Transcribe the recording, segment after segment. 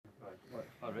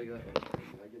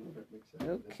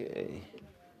Okay,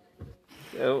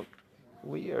 so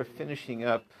we are finishing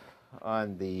up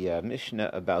on the Mishnah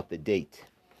about the date,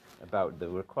 about the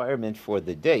requirement for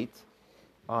the date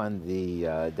on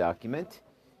the document.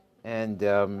 And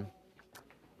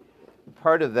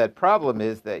part of that problem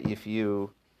is that if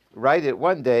you write it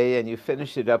one day and you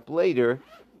finish it up later,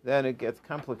 then it gets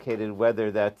complicated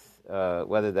whether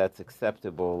that's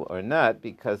acceptable or not,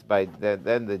 because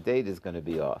then the date is going to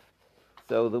be off.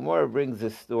 So the Gemara brings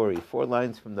this story, 4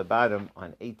 lines from the bottom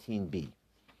on 18b.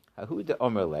 Hahu de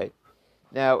Omerle.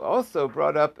 Now, also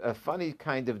brought up a funny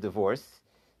kind of divorce.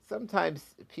 Sometimes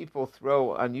people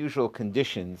throw unusual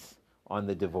conditions on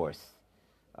the divorce.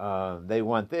 They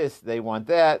want this, they want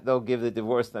that. They'll give the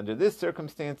divorce under this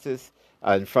circumstances,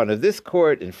 in front of this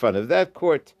court, in front of that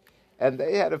court. And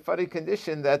they had a funny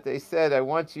condition that they said, I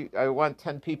want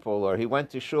 10 people. Or he went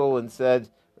to shul and said,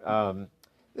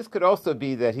 this could also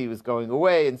be that he was going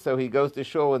away, and so he goes to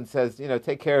shul and says,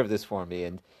 take care of this for me.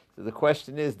 And so the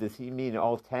question is, does he mean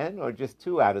all 10 or just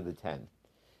 2 out of the 10?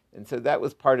 And so that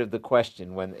was part of the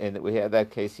question, and we had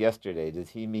that case yesterday. Does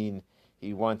he mean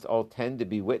he wants all 10 to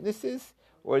be witnesses,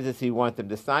 or does he want them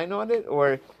to sign on it,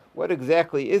 or what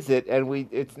exactly is it? And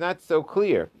it's not so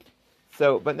clear.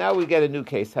 So, but now we get a new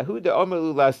case. Hahu de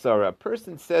Omerlu Lasara. A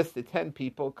person says to 10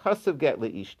 people, Kasav get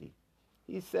leishti.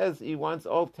 He says he wants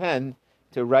all 10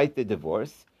 to write the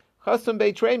divorce. Chasum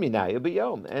beitrei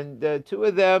biyom. And 2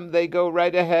 of them, they go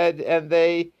right ahead and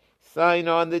they sign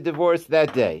on the divorce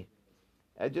that day.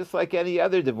 Just like any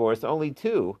other divorce, only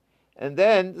 2. And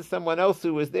then someone else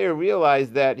who was there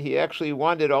realized that he actually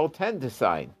wanted all 10 to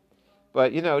sign.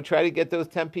 But, try to get those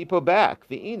 10 people back.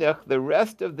 V'inach, the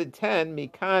rest of the 10,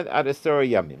 mikan adasor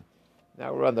yamim.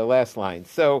 Now we're on the last line.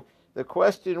 So the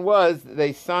question was,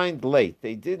 they signed late.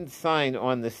 They didn't sign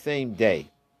on the same day.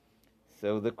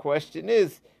 So the question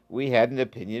is, we had an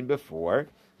opinion before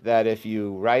that if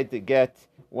you write the get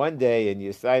one day and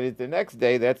you sign it the next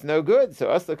day, that's no good. So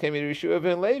also came to Yeshua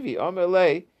ben Levi, Omer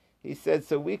Le. He said,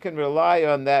 so we can rely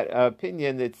on that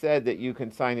opinion that said that you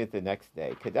can sign it the next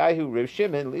day. Kadahu Rav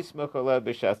Shimon lismoch alav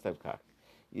b'shas tavkach.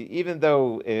 Even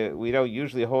though we don't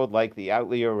usually hold like the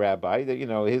outlier rabbi,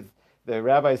 that the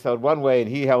rabbis held one way and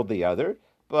he held the other.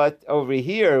 But over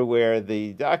here, where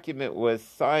the document was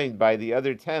signed by the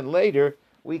other 10 later,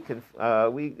 we can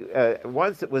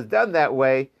once it was done that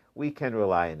way, we can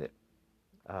rely on it.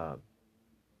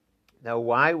 Now,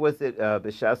 why was it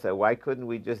b'shasa? Why couldn't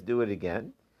we just do it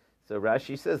again? So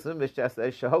Rashi says, the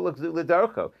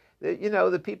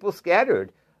people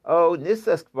scattered. Oh,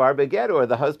 nisas kvar begedor,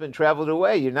 the husband traveled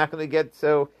away. You're not going to get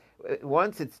so.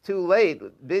 Once it's too late,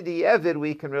 bidi evid,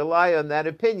 we can rely on that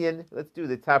opinion. Let's do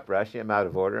the top Rashi. I'm out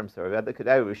of order. I'm sorry about that.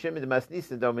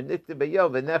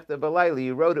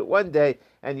 You wrote it one day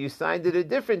and you signed it a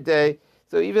different day.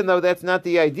 So even though that's not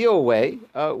the ideal way,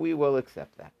 we will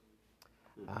accept that.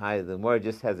 The Gemara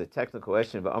just has a technical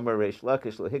question about Amar Reish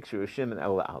Lakish Lahikshu Shimon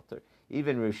El Alter.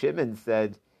 Even Shimon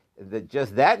said that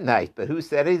just that night, but who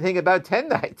said anything about 10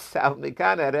 nights? Al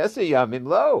Mikana Resa Yamim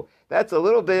Lo. That's a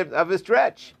little bit of a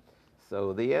stretch.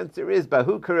 So the answer is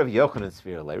Bahukar of Yochanan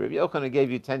Sfirle. Rav Yochanan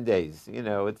gave you 10 days.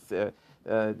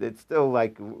 It's still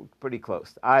like pretty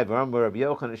close. Rav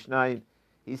Yochanan Shnayim.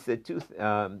 He said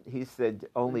he said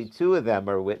only 2 of them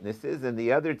are witnesses, and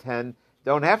the other 10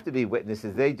 don't have to be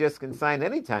witnesses. They just can sign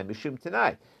anytime. Mishum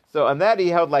tonight. So on that he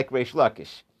held like Reish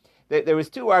Lakish. There was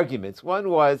 2 arguments. One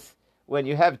was when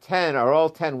you have 10, are all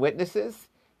 10 witnesses,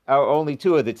 or only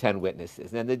 2 of the 10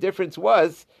 witnesses? And the difference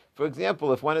was, for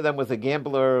example, if one of them was a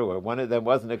gambler or one of them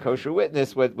wasn't a kosher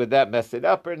witness, would that mess it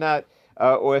up or not?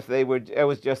 Or if it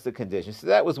was just a condition. So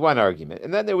that was one argument.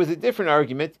 And then there was a different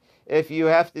argument if you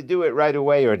have to do it right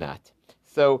away or not.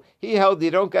 So he held you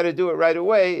don't got to do it right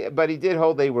away, but he did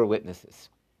hold they were witnesses.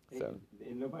 So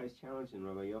and nobody's challenging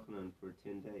Rabbi Yochanan for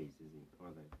 10 days, is he?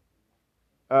 Are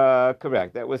they?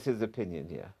 Correct. That was his opinion,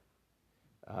 yeah.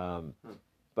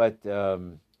 But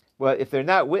well, if they're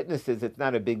not witnesses, it's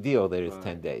not a big deal that it's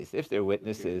 10 days. If they're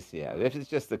witnesses, yeah. If it's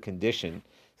just a condition,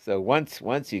 so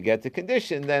once you get the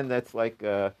condition, then that's like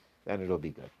then it'll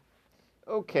be good.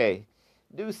 Okay,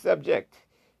 new subject.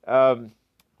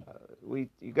 You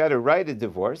got to write a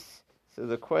divorce. So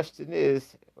the question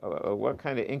is, what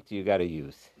kind of ink do you got to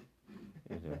use?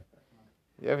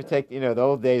 You ever take, the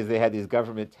old days they had these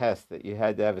government tests that you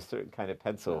had to have a certain kind of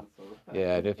pencil.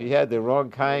 Yeah, and if you had the wrong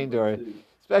kind, or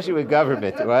especially with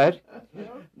government, what?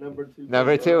 Number 2.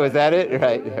 Number 2, is that it?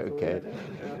 Right. Okay.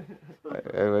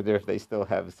 I wonder if they still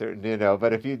have certain,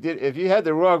 But if you had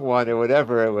the wrong one or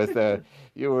whatever it was,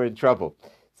 you were in trouble.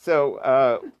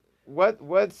 So, what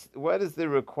is the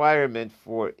requirement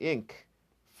for ink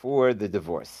for the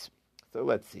divorce? So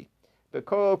let's see.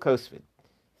 Bekol Kosvin.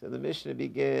 So the Mishnah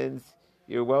begins,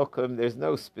 you're welcome. There's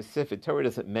no specific, Torah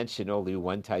doesn't mention only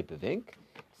one type of ink.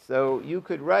 So you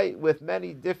could write with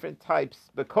many different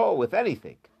types, Bekol, with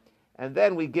anything. And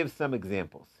then we give some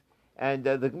examples. And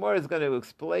the Gemara is going to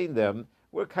explain them.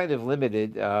 We're kind of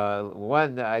limited.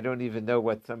 One, I don't even know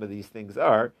what some of these things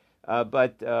are,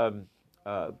 but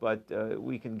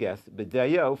we can guess.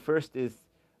 Bedayo, first is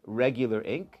regular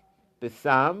ink.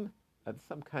 Besam,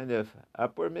 some kind of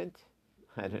uppermint.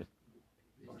 I don't.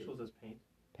 Marshall says paint.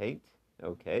 Paint,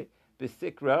 okay.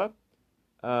 Besikra,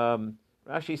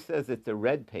 Rashi says it's a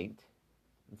red paint.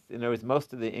 In other words,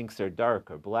 most of the inks are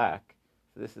dark or black.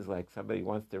 So this is like somebody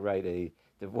wants to write a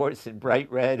divorce in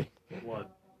bright red. Blood.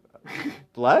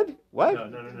 Blood? What?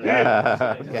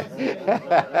 No.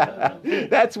 Okay.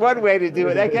 That's one way to do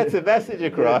it. That gets a message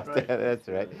across. Right. That's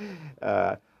right.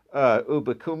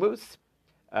 Ubakumus.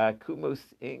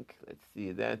 Kumus ink. Let's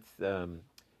see. That's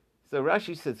so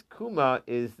Rashi says kuma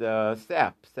is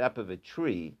sap of a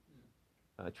tree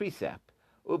sap.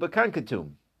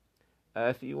 Ubakankatum.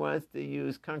 If he wants to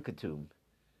use kankatum.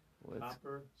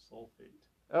 Copper sulfate.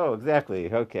 Oh,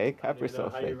 exactly. Okay, copper How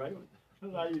sulfate. you write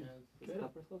with how you It's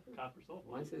copper sulfate? Copper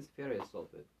sulfate. Mine says ferrous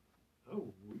sulfate.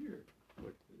 Oh, weird.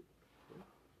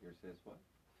 Yours says what?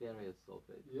 Ferrous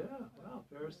sulfate. Yeah, wow.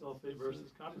 Ferrous sulfate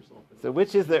versus copper sulfate. So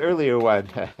which is the earlier one?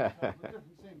 Same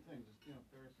things.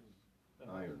 Ferrous is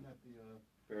Iron. at the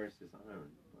Ferrous is iron.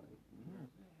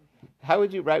 How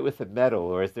would you write with the metal,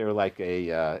 or is there like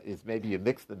is maybe you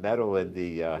mix the metal and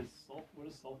the? What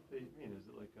does sulfate mean? Is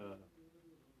it like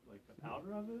a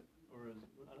powder of it, or is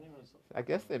it, I don't even know. I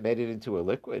guess they made it into a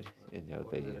liquid. You know,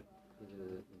 Or they. is it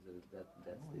that's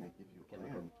the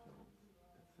chemical.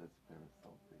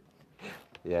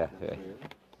 Yeah. It's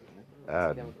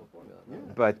a chemical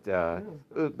formula.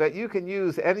 But you can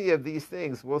use any of these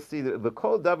things. We'll see the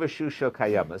kol davar shusho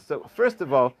kayama. So first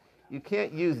of all, you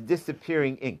can't use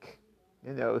disappearing ink.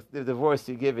 You know, the divorce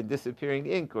you give in disappearing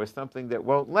ink or something that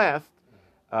won't last,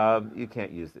 you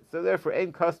can't use it. So therefore,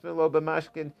 ein kosmin lo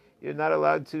b'mashkin, you're not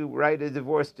allowed to write a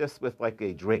divorce just with like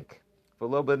a drink. For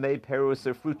lo b'mei perus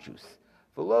or fruit juice.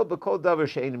 For lo b'kol davar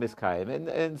she'ein miskayim,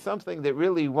 and something that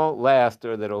really won't last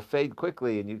or that'll fade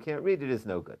quickly and you can't read it is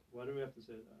no good. Why do we have to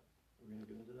say that? We're going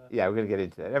to get into that? Yeah, we're going to get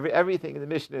into that. Everything in the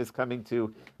Mishnah is coming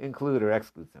to include or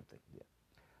exclude something. Yeah.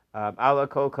 Ala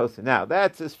kol kosa. Now,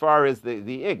 that's as far as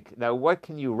the ink. Now, what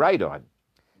can you write on?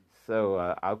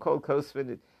 So, al kol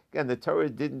kosvin, again, the Torah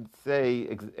didn't say,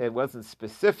 it wasn't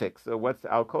specific. So, what's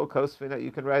al kol kosvin?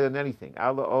 You can write on anything.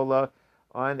 Ala ola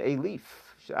on a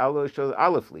leaf. Ala shows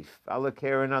olive leaf. Ala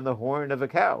karen on the horn of a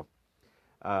cow.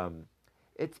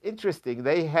 It's interesting.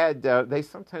 They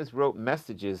sometimes wrote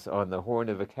messages on the horn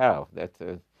of a cow.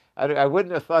 I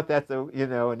wouldn't have thought that's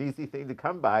an easy thing to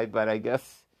come by, but I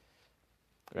guess.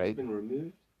 Right. It's been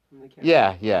removed from the cow?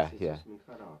 Yeah. It's just been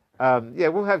cut off.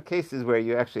 We'll have cases where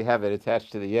you actually have it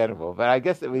attached to the animal, but I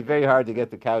guess it would be very hard to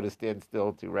get the cow to stand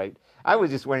still to write. I was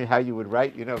just wondering how you would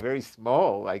write, very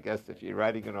small, I guess, if you're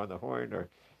writing it on the horn, or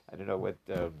I don't know what.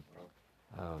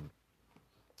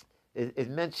 It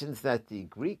mentions that the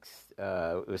Greeks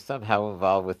were somehow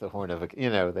involved with the horn of a,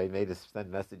 they made us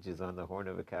send messages on the horn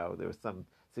of a cow. There was some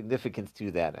significance to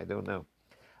that. I don't know.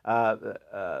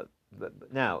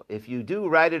 But now, if you do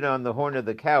write it on the horn of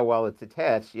the cow while it's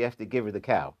attached, you have to give her the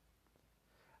cow.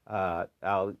 Al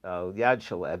yad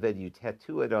shel eved, you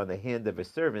tattoo it on the hand of a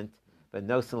servant, but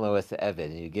no lo es eved,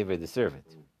 and you give her the servant.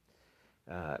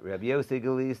 Rabbi Yossi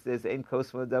Gali says, "Ein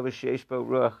kosmo davar sheish bo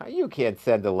ruach." You can't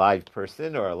send a live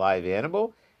person or a live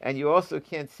animal, and you also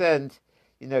can't send.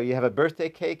 You have a birthday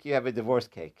cake, you have a divorce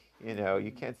cake.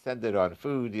 You can't send it on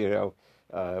food.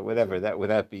 Whatever. Would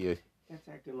that be a That's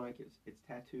acting like it's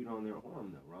tattooed on their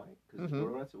arm, though, right? Because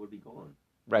or else it would be gone.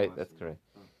 Right, that's correct.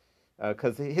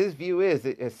 Because his view is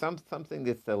it's something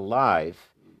that's alive.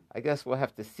 I guess we'll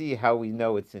have to see how we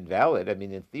know it's invalid. I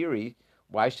mean, in theory,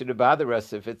 why should it bother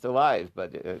us if it's alive?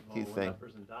 But he's when saying that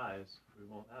person dies, we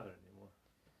won't have it anymore.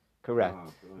 correct.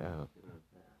 Oh,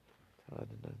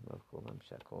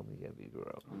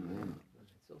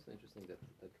 It's also interesting that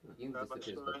the ink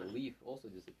disappears, but the leaf also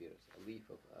disappears. A leaf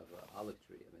of an olive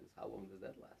tree. I mean, how long does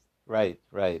that last? Right.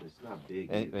 It's not big.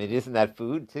 And isn't that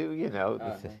food too?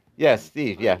 Yes,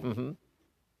 Steve. Yeah. Mm-hmm.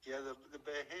 Yeah, the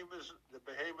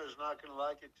behemoth's not going to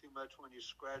like it too much when you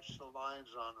scratch the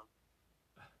lines on them.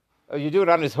 Oh, you do it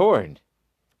on his horn.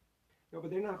 No, but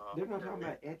they're not talking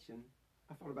about etching.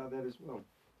 I thought about that as well.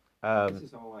 This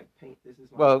is all like paint. This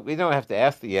is like, Well, we don't have to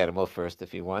ask the animal first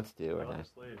if he wants to or On a not.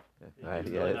 slave. Right,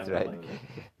 He's yeah, really that's not right. gonna like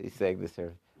it. He's saying this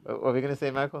here. What were we going to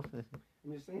say, Michael?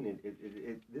 I'm just saying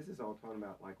this is all talking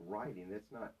about like writing.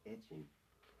 That's not etching.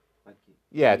 Like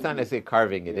Yeah, it's not necessarily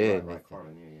carving it in. Right,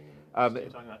 carving, yeah. So you're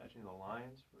talking about etching the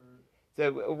lines for...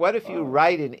 So what if you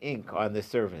write in ink on the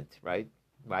servant, right?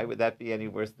 Why would that be any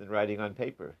worse than writing on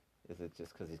paper? Is it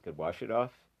just because he could wash it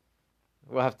off?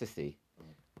 We'll have to see.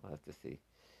 We'll have to see.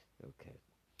 Okay.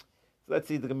 So let's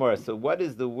see the Gemara. So what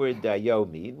does the word dayo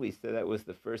mean? We said that was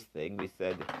the first thing. We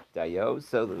said dayo.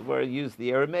 So the word used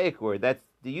the Aramaic word. That's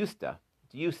diusta,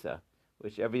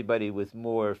 which everybody was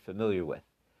more familiar with.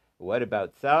 What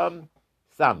about sam?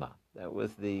 Sama. That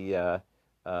was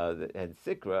and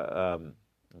sikra.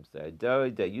 I'm sorry.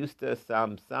 Dayusta,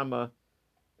 sam, sama,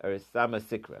 or sama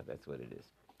sikra. That's what it is.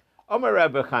 Omar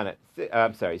Rabbi Chana.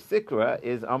 I'm sorry. Sikra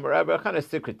is Omar Rabbi Chana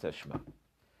sikra tashma.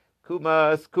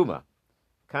 Kuma skuma.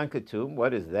 Kankatum,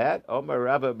 what is that? Omar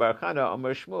Rabba Barchana,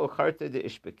 Omar Shmuel, Charta de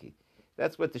Ishbaki.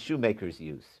 That's what the shoemakers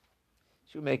use.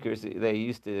 Shoemakers, they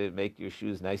used to make your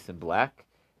shoes nice and black,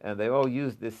 and they all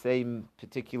use the same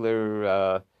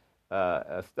particular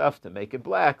stuff to make it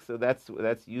black, so that's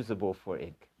usable for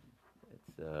ink.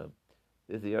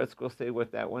 Does the article say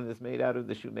what that one is made out of,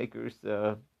 the shoemakers?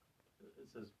 It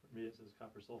says, for me, it says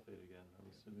copper sulfate again. I'm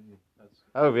assuming that's...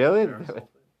 Oh, really?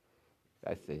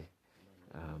 I see.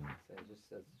 So it just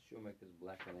says shoemaker's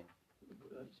blackening. It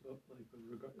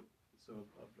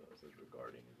says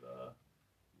regarding the...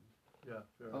 Yeah.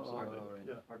 Right.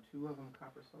 Are two of them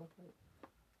copper sulfate?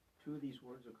 Two of these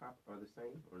words are the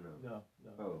same, or no?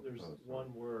 No. There's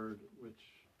one word which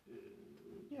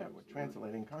is... Yeah, we're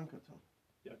translating concatum.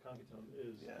 Yeah, concatum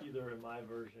is either in my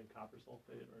version copper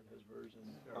sulfate or in his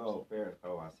version ferrous.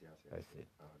 Oh, I see. I see.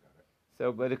 Oh, I got it.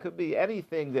 So, but it could be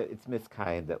anything that it's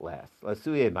miskayin that lasts.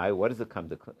 Lasuye mai, what does it come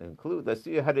to include?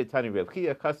 Lasuye haditani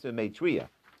rebchia kasva meitria,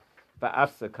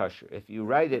 ba'afsa kasher. If you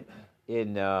write it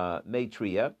in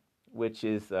meitria, which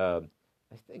is, I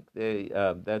think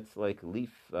that's like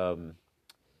leaf sediment.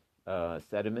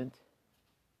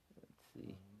 Let's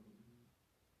see.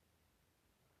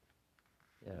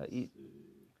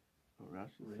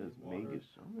 Rashi says megas.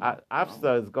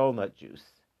 Afsa is golnut juice.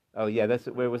 Oh yeah, that's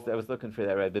where I was looking for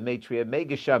that, right? But Maitria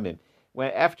Megashamim.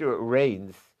 When after it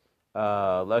rains,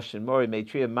 Lashon Mori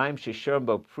Maitria Maim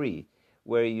Sheshurbo Pri,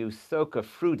 where you soak a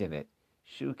fruit in it.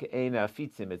 Shuk Eina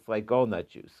Fitzim. It's like walnut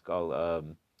juice.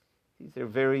 These are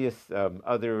various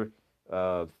other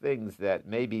things that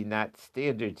maybe not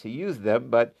standard to use them,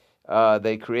 but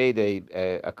they create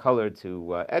a color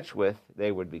to etch with.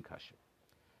 They would be kosher.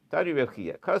 Tani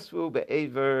Rechia Kasvu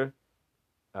Be'aver.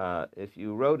 If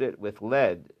you wrote it with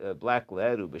lead, black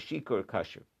lead, ubashikor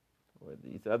kasher, or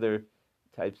these other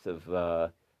types of,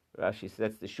 Rashi says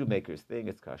that's the shoemaker's thing,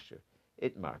 it's kasher.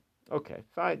 Itmar. Okay,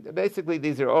 fine. Basically,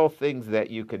 these are all things that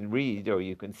you can read or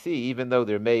you can see, even though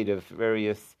they're made of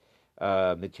various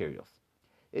materials.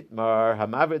 Itmar,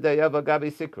 hamaver dayava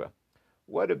gabi sikra.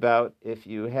 What about if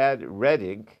you had red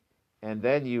ink and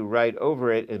then you write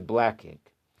over it in black ink?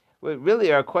 Well,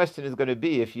 really, our question is going to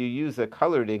be, if you use a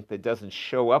colored ink that doesn't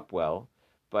show up well,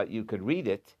 but you could read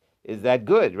it, is that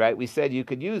good, right? We said you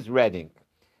could use red ink.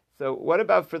 So what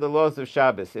about for the laws of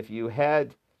Shabbos? If you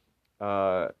had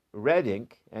red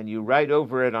ink and you write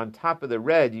over it on top of the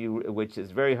red, which is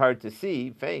very hard to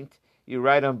see, faint, you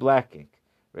write on black ink.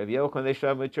 Rabbi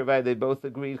Yochanan, they both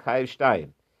agreed, chayiv shtayim.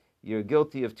 You're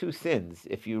guilty of two sins.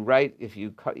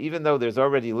 Even though there's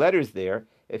already letters there,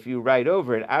 if you write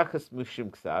over it, achas mushum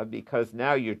ksav, because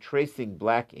now you're tracing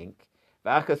black ink,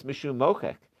 v'achas mushum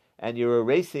mochek, and you're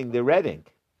erasing the red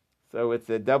ink. So it's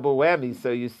a double whammy.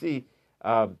 So you see...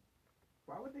 why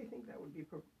would they think that would be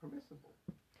permissible?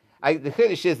 The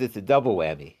chiddush is it's a double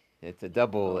whammy. It's a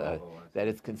double, that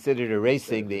it's considered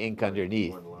erasing the ink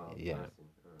underneath. Yeah.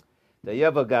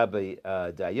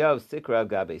 Dayav sikra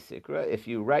gabe sikra. If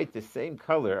you write the same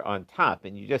color on top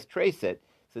and you just trace it,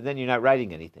 so then you're not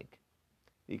writing anything.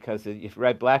 Because if you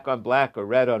write black on black or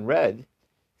red on red,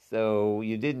 so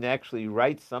you didn't actually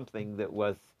write something that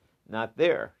was not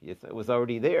there. It was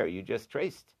already there. You just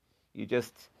traced. You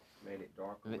just made it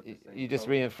darker. You just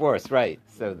reinforced, right?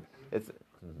 So it's.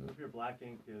 Mm-hmm. If your black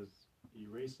ink is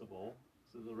erasable,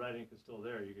 so the red ink is still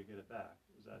there, you could get it back.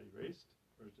 Is that erased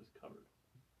or is it just covered?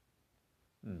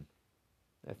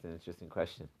 That's an interesting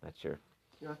question. Not sure.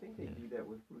 I think they do that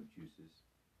with fruit juices.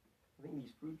 I think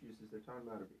these fruit juices they're talking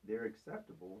about, they're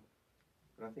acceptable,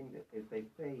 but I think that if they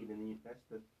fade, and that's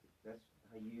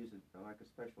how you use it, like a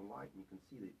special light, and you can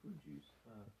see the fruit juice.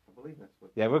 I believe that's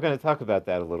what. Yeah, we're going to talk about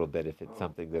that a little bit if it's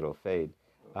something that'll fade.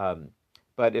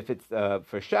 But if it's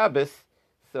for Shabbos,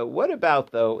 so what about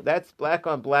though? That's black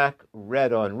on black,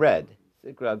 red on red.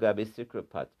 Sikra gabe sikra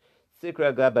pat.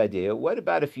 Sikra gabe. What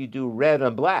about if you do red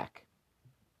on black?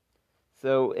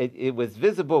 So it was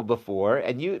visible before,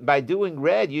 and by doing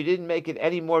red, you didn't make it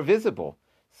any more visible.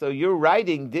 So your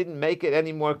writing didn't make it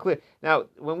any more clear. Now,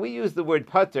 when we use the word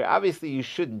putter, obviously you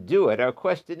shouldn't do it. Our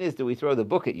question is, do we throw the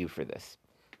book at you for this?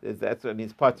 That's what it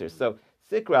means, putter. So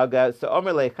Sikra, so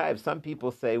Omer Lechayev, some people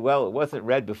say, well, it wasn't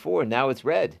read before, now it's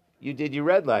read. You did your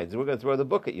red lines. We're going to throw the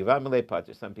book at you. Vamalei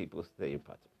putter. Some people say you're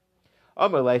putter.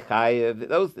 Omer Lechayev,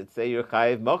 those that say you're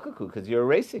chayev mokaku because you're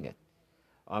erasing it.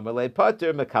 Omer Le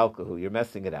putter mekalkahu, you're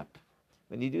messing it up.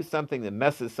 When you do something that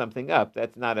messes something up,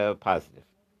 that's not a positive.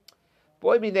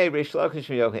 What about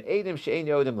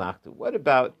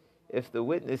if the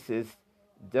witnesses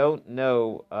don't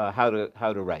know how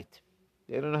to write?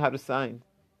 They don't know how to sign.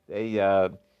 They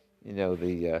don't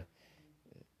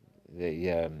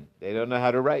know how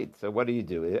to write. So what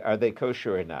do? Are they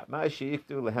kosher or not?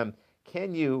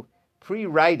 Can you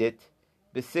pre-write it?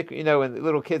 And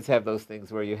little kids have those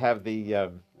things where you have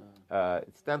the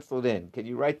stenciled in. Can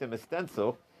you write them a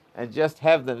stencil and just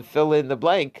have them fill in the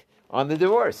blank on the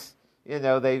divorce?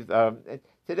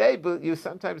 Today, but you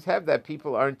sometimes have that.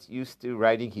 People aren't used to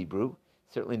writing Hebrew,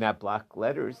 certainly not block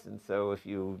letters, and so if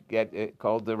you get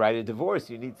called to write a divorce,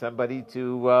 you need somebody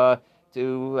to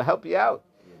help you out.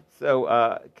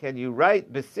 So can you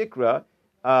write Besikra?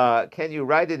 Can you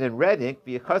write it in red ink?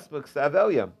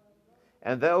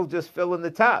 And they'll just fill in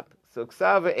the top. So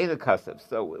ksava ain't a kasav.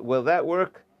 So will that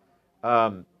work?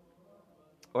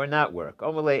 Or not work?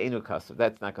 Omale enu kasav.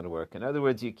 That's not going to work. In other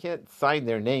words, you can't sign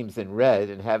their names in red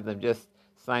and have them just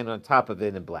sign on top of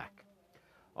it in black.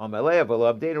 Omale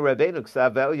abdenu rabenu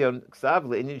ksav elyon ksav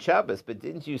le'inyan Shabbos. But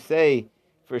didn't you say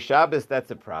for Shabbos that's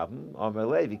a problem?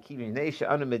 Omale v'kivinesha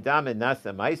anu medame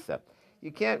nasa maisa.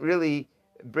 You can't really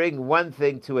bring one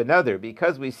thing to another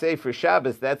because we say for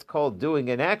Shabbos that's called doing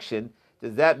an action.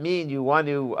 Does that mean you want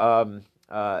to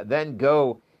then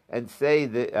go and say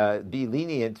that be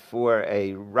lenient for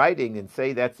a writing and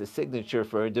say that's a signature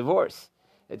for a divorce?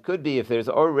 It could be if there's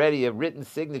already a written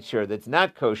signature that's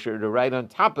not kosher, to write on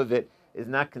top of it is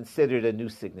not considered a new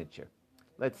signature.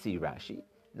 Let's see Rashi.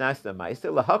 Nasta Maisa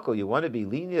Lahakol, you want to be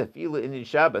lenient, Fila in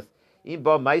Shabbos. Im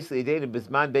Ba Maisa Yedena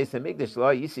Bisman Beis Hamikdash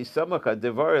Law Yisi Samaka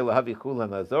Devar Lahavi Chulan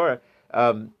Lazor.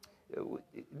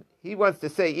 He wants to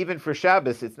say, even for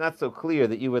Shabbos, it's not so clear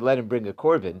that you would let him bring a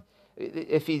korban.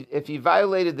 If he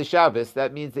violated the Shabbos,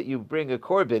 that means that you bring a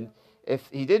korban. If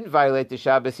he didn't violate the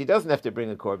Shabbos, he doesn't have to bring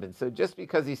a korban. So just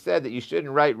because he said that you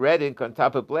shouldn't write red ink on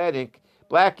top of black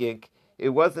ink, it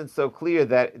wasn't so clear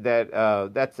that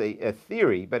that's a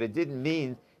theory, but it didn't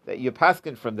mean that you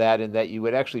paskin from that and that you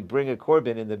would actually bring a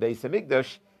korban in the Beis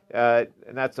Hamikdash,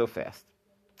 not so fast.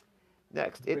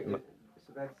 Next. So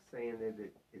that's saying that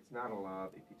it's not allowed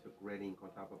if you took red ink on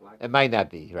top of black ink? It might not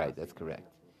be, right, that's correct.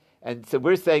 And so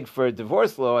we're saying for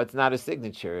divorce law, it's not a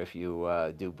signature if you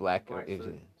do black. Right,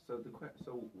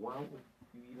 so why would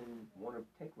you even want to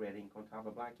take red ink on top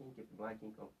of black ink if the black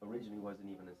ink originally wasn't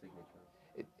even a signature?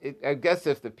 I guess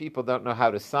if the people don't know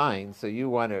how to sign, so you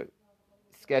want to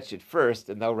sketch it first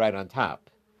and they'll write on top.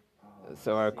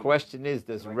 So our question is,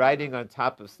 does writing on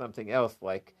top of something else,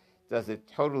 does it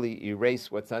totally erase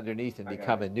what's underneath and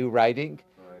become a new writing?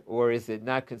 Right. Or is it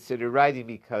not considered writing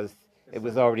because it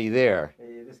was already there?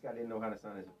 This guy didn't know how to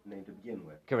sign his name to begin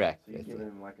with. Correct. So you're giving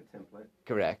him like a template.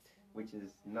 Correct. Which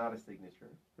is not a signature.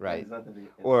 Right. But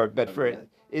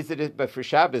for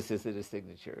Shabbos, is it a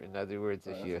signature? In other words,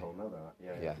 if you...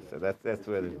 So that's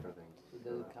where... Does it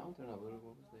count or not?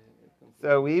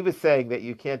 So he was saying that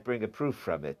you can't bring a proof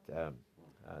from it. Does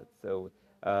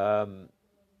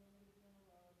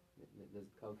it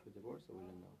count for divorce, or we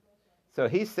don't know? So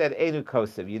he said, Enu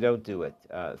Kosev, you don't do it.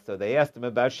 So they asked him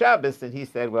about Shabbos, and he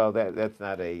said, well, that's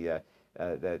not you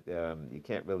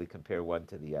can't really compare one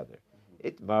to the other.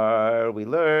 Itmar, we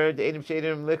learned, Enim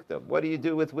Shedim Lichtom. What do you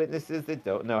do with witnesses that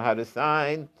don't know how to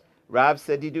sign? Rav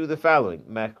said you do the following.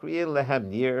 Makriya lehem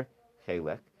nir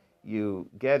chelek. You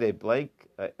get a blank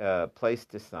place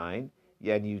to sign,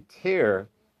 and you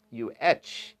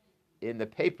etch in the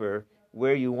paper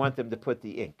where you want them to put the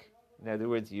ink. In other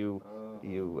words, you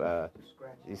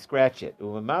scratch it.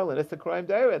 And it's a crime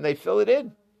diary, and they fill it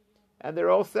in, and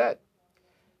they're all set.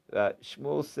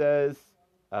 Shmuel says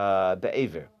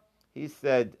be'aver. He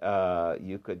said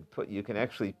you can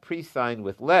actually pre-sign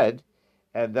with lead,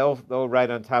 and they'll write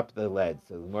on top of the lead.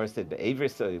 So the Gemara said be'aver.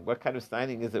 So what kind of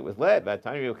signing is it with lead? That's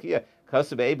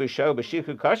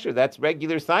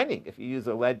regular signing. If you use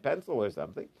a lead pencil or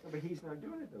something. But he's not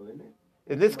doing it though, isn't it?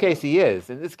 In this case, he is.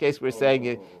 In this case, we're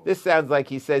saying this sounds like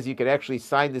he says you could actually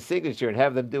sign the signature and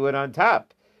have them do it on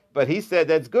top. But he said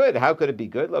that's good. How could it be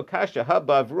good? Lokasha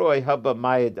haba avroy haba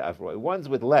mayad avroy. One's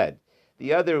with lead.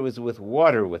 The other was with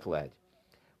water with lead.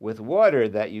 With water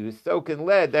that you soak in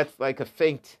lead, that's like a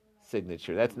faint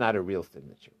signature. That's not a real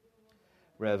signature.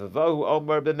 Revavahu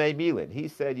Omar b'mei milin. He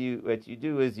said what you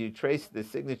do is you trace the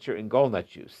signature in walnut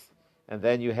juice, and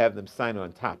then you have them sign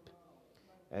on top.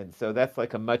 And so that's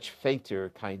like a much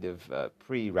fainter kind of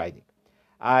pre-writing.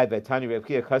 But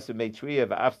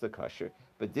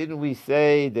didn't we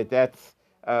say that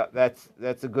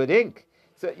that's a good ink?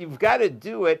 So you've got to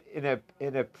do it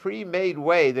in a pre-made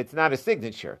way that's not a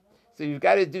signature. So you've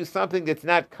got to do something that's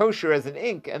not kosher as an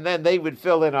ink, and then they would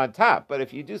fill in on top. But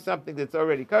if you do something that's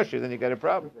already kosher, then you got a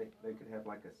problem. They could have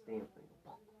like a stamp thing.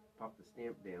 Pop the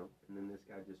stamp down, and then this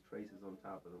guy just traces on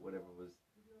top of it whatever was.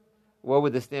 What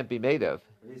would the stamp be made of?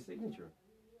 His signature.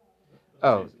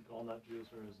 Oh. Is it walnut juice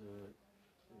or is it?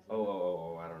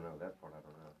 Oh, I don't know. That part I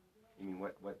don't know. You mean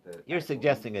what the... You're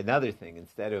suggesting another thing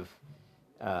instead of,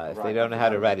 if Right, they don't know how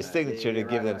to write a that. signature, to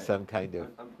give them right. some kind of,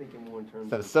 I'm thinking more in terms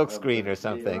some of... silk of screen the- or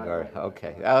something, yeah, or, right.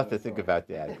 okay. I'll have to think about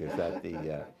that,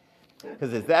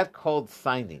 because is that called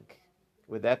signing?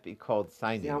 Would that be called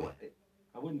signing? See,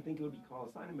 I wouldn't think it would be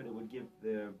called signing, but it would give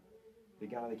the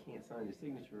guy that can't sign his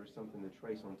signature or something to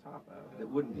trace on top of. It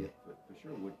wouldn't be, for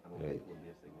sure, I don't think it would be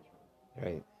a signature.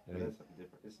 Right. But that's something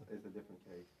different. It's a different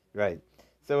case. Right.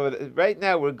 So right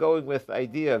now we're going with the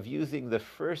idea of using the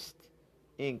first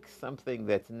ink, something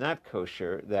that's not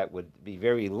kosher, that would be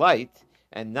very light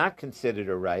and not considered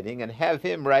a writing, and have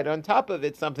him write on top of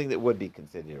it something that would be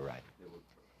considered a writing.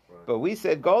 Right. But we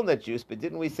said walnut juice, but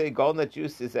didn't we say walnut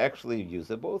juice is actually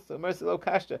usable? So mercilo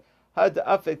kashta, had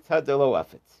affix, had lo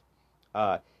affix.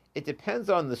 It depends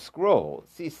on the scroll.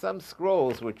 See, some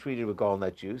scrolls were treated with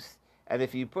walnut juice, and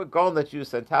if you put walnut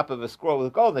juice on top of a scroll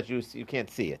with walnut juice, you can't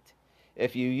see it.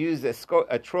 If you use a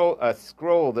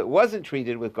scroll that wasn't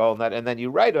treated with walnut and then you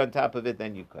write on top of it,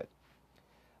 then you could.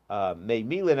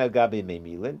 Meimilin al gabe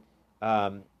meimilin.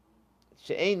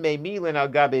 She'ein meimilin al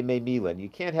gabe meimilin. You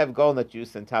can't have walnut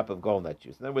juice on top of walnut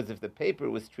juice. In other words, if the paper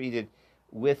was treated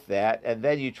with that and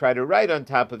then you try to write on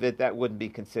top of it, that wouldn't be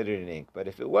considered an ink. But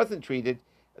if it wasn't treated,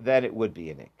 then it would be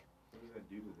an ink. What does that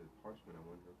do to the parchment, I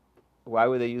wonder? Why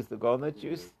would they use the walnut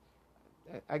juice?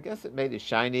 I guess it made it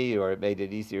shiny, or it made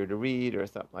it easier to read, or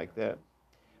something like that.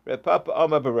 Reb Papa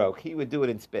Oma Baroque, he would do it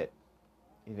in spit.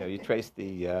 You trace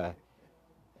the...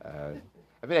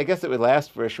 I guess it would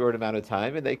last for a short amount of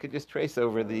time, and they could just trace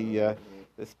over the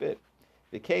spit.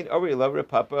 The Cain Orila Reb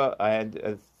Papa,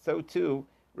 and so too,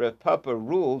 Reb Papa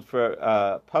ruled for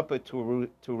Papa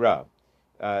Tura.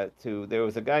 There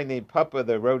was a guy named Papa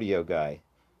the rodeo guy.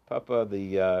 Papa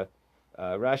the...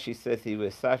 Rashi says he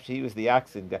was the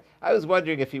oxen guy. I was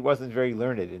wondering if he wasn't very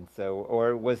learned, and so,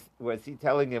 or was he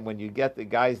telling him when you get the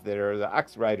guys that are the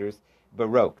ox riders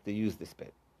baroque to use the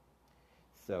spit?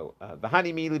 So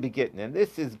v'hani mili begitin, and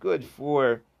this is good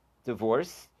for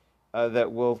divorce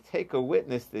that will take a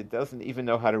witness that doesn't even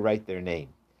know how to write their name.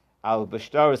 Al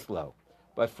b'shtarislo,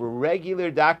 but for regular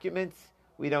documents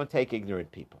we don't take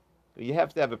ignorant people. You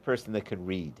have to have a person that can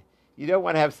read. You don't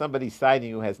want to have somebody signing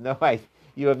who has no idea.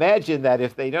 You imagine that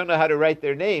if they don't know how to write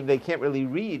their name, they can't really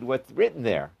read what's written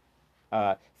there.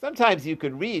 Sometimes you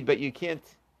could read, but you can't,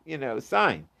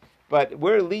 sign. But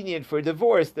we're lenient for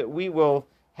divorce that we will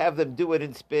have them do it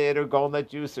in spit or walnut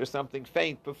juice or something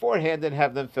faint beforehand and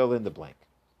have them fill in the blank.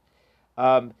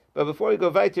 But before we go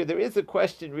weiter, there is a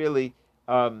question really.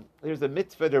 There's a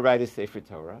mitzvah to write a Sefer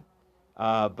Torah,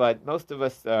 but most of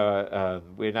us,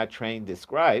 we're not trained as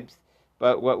scribes,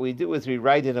 but what we do is we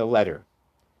write in a letter.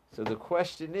 So the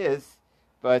question is,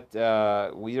 but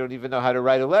we don't even know how to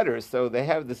write a letter, so they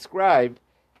have the scribe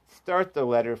start the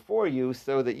letter for you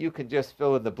so that you can just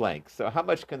fill in the blanks. So how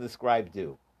much can the scribe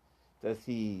do? Does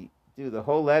he do the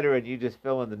whole letter and you just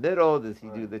fill in the middle? Does he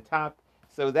do the top?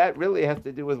 So that really has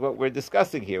to do with what we're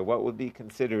discussing here. What would be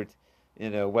considered,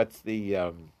 what's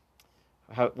the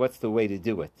way to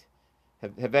do it?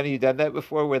 Have any of you done that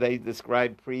before, where they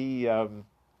describe pre? I've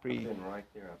been right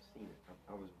there. I've seen it.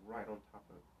 I was right on top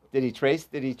of it. Did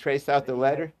he trace out the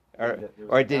letter,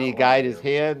 or did he guide his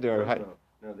hand, or how?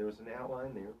 No, there was an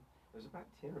outline there. There's about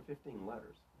 10 or 15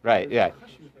 letters. Right. Yeah.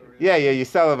 Yeah. You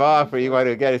sell them off, or you want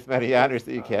to get as many honors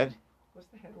as you can. What's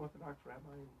the head Orthodox rabbi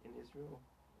in Israel?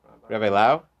 Rabbi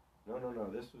Lau? No.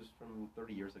 This was from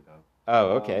 30 years ago. Oh,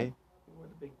 okay. He wore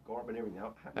the big garb and everything.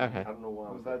 I Okay. don't know why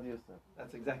I was that.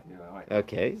 That's exactly right.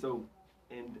 Okay. So,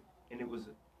 and it was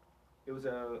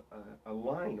a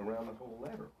line around the whole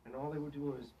letter, and all they were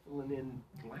doing was filling in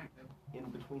black in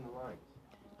between the lines.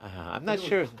 I'm not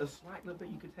sure. A slight little bit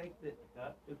you could take the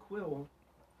quill.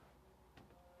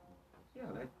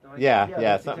 Yeah,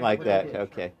 that's something exactly like what that. it is.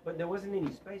 Okay. But there wasn't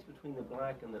any space between the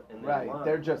black and the Right, line.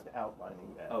 they're just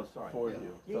outlining that Oh, sorry. for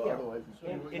you. Yeah, So yeah. otherwise it's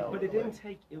But it didn't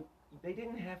take it. they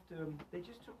didn't have to. They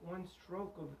just took one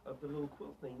stroke of the little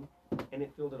quill thing, and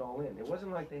it filled it all in. It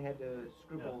wasn't like they had to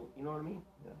scribble. You know what I mean?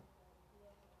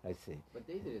 I see. But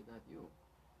they did it, not you.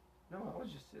 No, I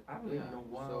was just. I don't even know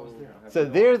why I was there. I have So no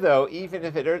there, idea. though, even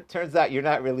if it turns out you're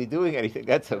not really doing anything,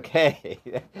 that's okay.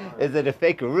 Is it a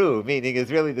fakeroo? Meaning,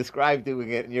 is really the scribe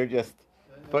doing it, and you're just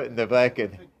putting the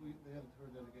blanket. I think they had her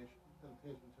dedication to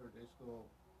her day school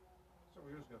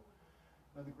several years ago.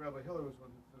 I think Rabbi Hiller was one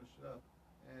who finished it up,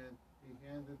 and he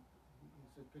said,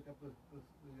 pick up the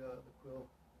quill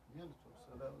and hand it to us.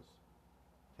 So that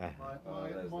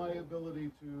was my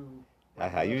ability to.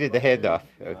 You did the handoff.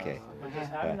 Okay. But does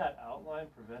having that outline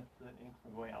prevent the ink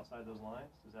from going outside those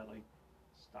lines? Does that like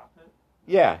stop it?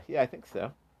 Yeah, I think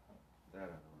so.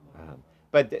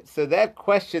 But so that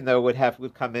question though would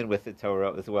come in with the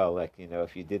Torah as well, like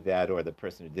if you did that or the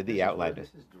person who did the outline.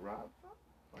 This is derived from?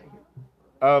 Right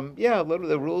here? Yeah, a lot of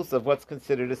the rules of what's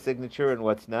considered a signature and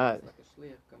what's not. It's like a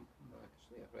shliach,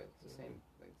 right? It's the same.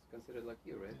 It's considered like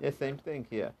you, right? Yeah, same thing.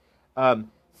 Yeah.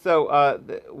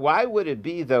 Why would it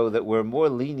be though that we're more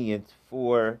lenient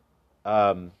for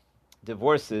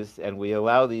divorces and we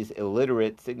allow these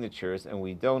illiterate signatures and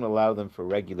we don't allow them for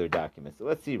regular documents? So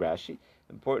let's see Rashi.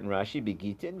 Important Rashi,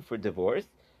 Gitin for divorce.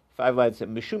 5 lines of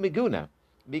Mishumiguna,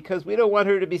 because we don't want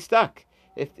her to be stuck.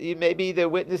 If maybe the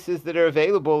witnesses that are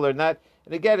available are not.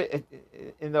 And again,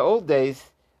 in the old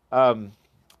days,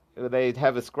 they'd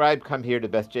have a scribe come here to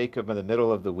Beth Jacob in the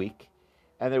middle of the week,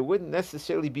 and there wouldn't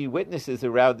necessarily be witnesses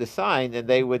around the sign, and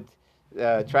they would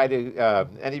try to.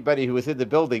 Anybody who was in the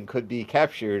building could be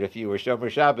captured if you were Shomer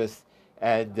Shabbos,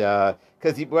 and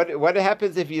because what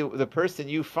happens if the person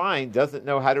you find doesn't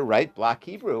know how to write block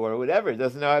Hebrew or whatever,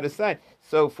 doesn't know how to sign?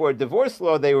 So for divorce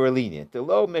law, they were lenient. The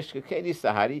lo meshkakeni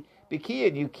sahari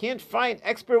bikiyan, you can't find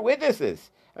expert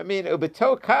witnesses. I mean,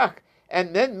 ubeto kach,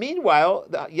 and then meanwhile,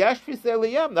 Yashvis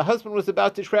Eliyam, the husband was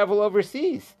about to travel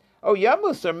overseas. Oh,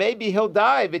 Yamus, or maybe he'll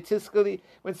die. Vitiskali,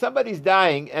 when somebody's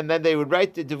dying, and then they would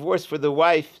write the divorce for the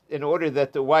wife in order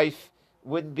that the wife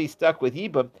wouldn't be stuck with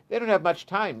Yibam, they don't have much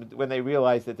time when they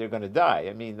realize that they're going to die.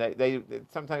 I mean, they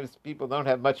sometimes people don't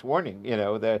have much warning,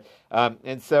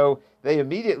 and so they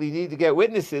immediately need to get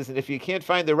witnesses, and if you can't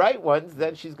find the right ones,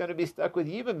 then she's going to be stuck with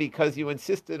Yibam because you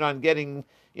insisted on getting,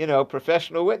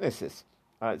 professional witnesses.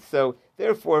 So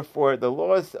therefore, for the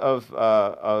laws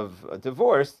of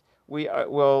divorce, we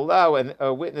will allow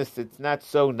a witness that's not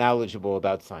so knowledgeable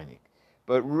about signing.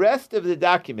 But rest of the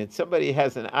document, somebody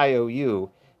has an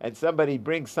IOU, and somebody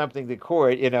brings something to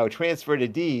court, transferred a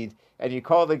deed, and you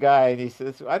call the guy, and he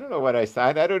says, I don't know what I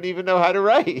signed. I don't even know how to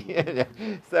write.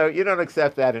 So you don't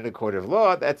accept that in a court of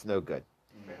law. That's no good.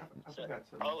 I forgot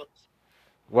something.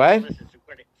 What?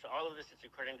 All of this is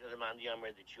according to the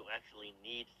Mandiyamar that you actually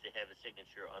need to have a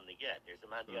signature on the get. There's a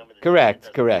Mandiyamar that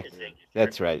Correct. need a signature,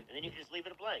 That's right. and then you can just leave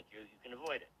it blank. You can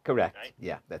avoid it. Correct. Right?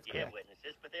 Yeah, that's You correct. have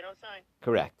witnesses, but they don't sign.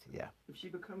 Correct. Yeah. If she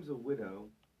becomes a widow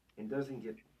and doesn't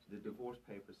get the divorce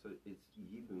papers, so it's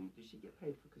Yibum, does she get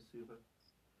paid for Kasuba?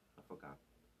 I forgot.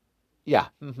 Yeah.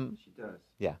 Mm-hmm. She does.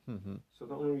 Yeah. Mm-hmm. So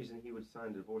the only reason he would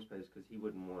sign the divorce papers is because he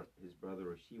wouldn't want his brother,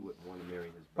 or she wouldn't want to marry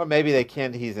his brother. Or maybe they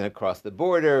can't. He's across the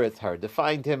border. It's hard to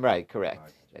find him. Right. Correct.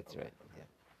 Right. That's Okay. right. Yeah.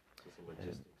 It's a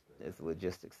logistics thing. It's a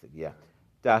logistics thing. Yeah.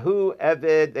 Dahu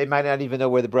Evid. They might not even know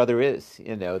where the brother is.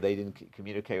 They didn't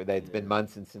communicate with. It's been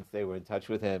months since they were in touch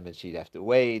with him, and she'd have to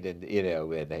wait, and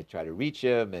and they try to reach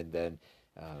him, and then.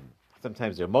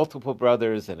 Sometimes there are multiple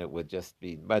brothers, and it would just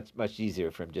be much easier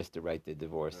for him just to write the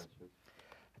divorce.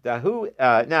 Dahu.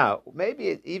 Now,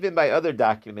 maybe even by other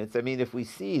documents. I mean, if we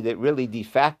see that really de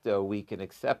facto we can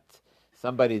accept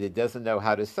somebody that doesn't know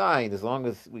how to sign, as long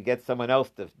as we get someone else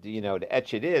to to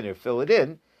etch it in or fill it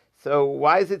in. So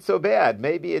why is it so bad?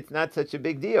 Maybe it's not such a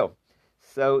big deal.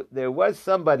 So there was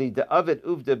somebody, the Ovid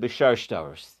Uvda B'Shar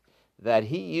Shtars, that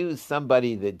he used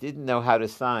somebody that didn't know how to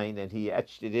sign, and he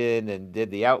etched it in and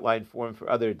did the outline for him for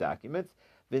other documents.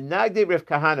 V'nagdi Rav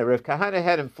Kahana. Rav Kahana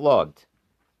had him flogged.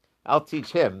 I'll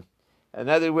teach him. In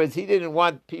other words, he didn't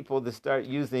want people to start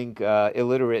using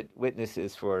illiterate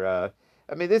witnesses for.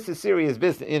 This is serious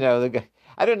business. The guy,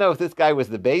 I don't know if this guy was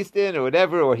the Beis Din or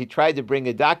whatever, or he tried to bring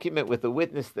a document with a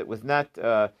witness that was not.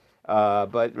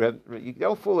 But you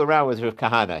don't fool around with Rav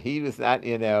Kahana. He was not.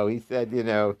 He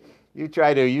said, you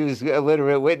try to use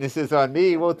illiterate witnesses on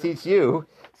me, we'll teach you.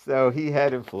 So he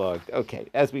had him flogged. Okay,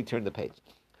 as we turn the page.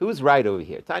 Who's right over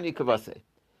here? Tanya Kavase.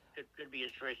 Could be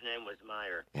his first name was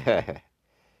Meyer.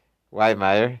 Why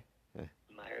Meyer?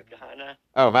 Meyer Kahana.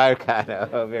 Oh, Meyer Kahana.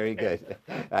 Oh, very good.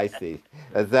 I see.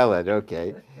 A zealot,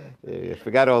 okay. I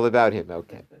forgot all about him,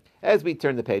 okay. As we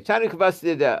turn the page. Tanya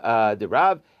Kavase the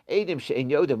Rav. Edim she'en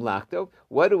yodim lachto.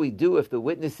 What do we do if the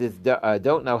witnesses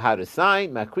don't know how to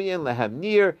sign? Makriyan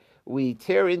lehamnir. We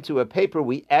tear into a paper,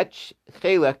 we etch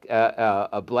chelek,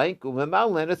 a blank,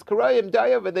 umemalen es karayim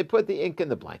dayav, and they put the ink in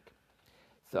the blank.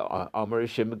 So, Amar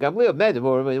Shim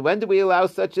Gamliel, when do we allow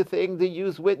such a thing to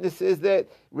use witnesses that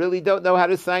really don't know how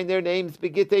to sign their names?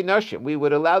 Begite Nashim. We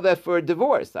would allow that for a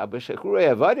divorce.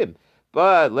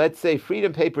 But let's say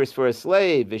freedom papers for a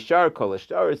slave, Vishar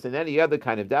Kolashtaris, and any other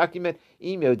kind of document,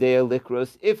 Imyodea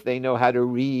Likros, if they know how to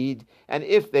read and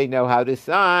if they know how to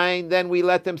sign, then we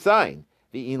let them sign.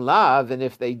 The in lav, and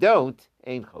if they don't,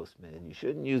 Ein Chosman. And you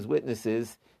shouldn't use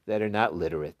witnesses that are not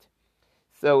literate.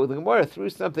 So the Gemara threw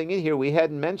something in here we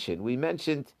hadn't mentioned. We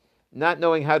mentioned not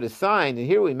knowing how to sign, and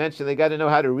here we mentioned they got to know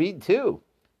how to read too.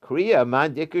 Kriya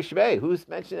man dikr shvei. Who's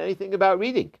mentioned anything about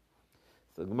reading?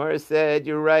 So the Gemara said,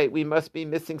 you're right, we must be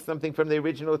missing something from the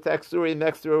original text. Suri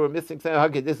Mextra, we're missing something.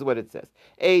 Okay, this is what it says.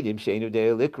 Eidim sheinu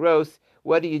de likros.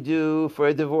 What do you do for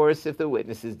a divorce if the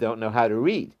witnesses don't know how to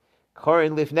read?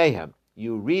 Korin lifnehem.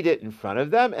 You read it in front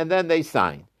of them, and then they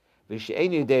sign.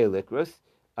 V'sheinu de likros.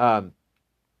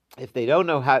 If they don't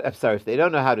know how, if they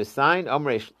don't know how to sign,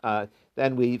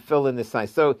 then we fill in the sign.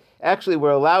 So actually,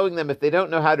 we're allowing them if they don't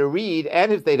know how to read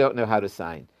and if they don't know how to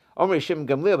sign. When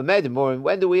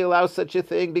do we allow such a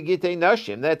thing? Begite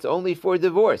nashim. That's only for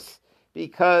divorce,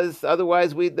 because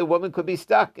otherwise the woman could be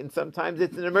stuck, and sometimes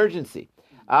it's an emergency.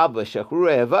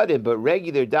 But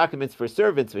regular documents for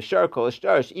servants, if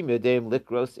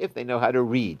they know how to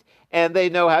read and they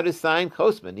know how to sign,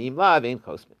 chosman im lav ein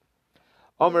chosman.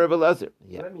 Omer of Elazar.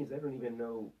 Yeah. So that means they don't even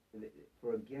know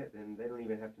for a get, and they don't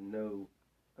even have to know.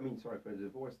 For a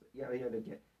divorce. Yeah, they have to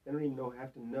get. They don't even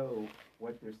have to know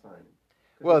what they're signing.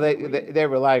 Well, they're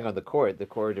relying on the court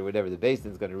or whatever. The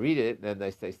basin's going to read it, and then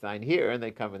they say sign here, and they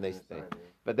come and they say.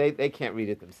 But they can't read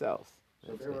it themselves.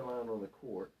 So they're relying on the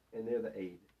court, and they're the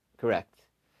aid. Correct.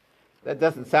 That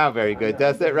doesn't sound very good,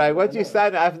 does it? Right? What you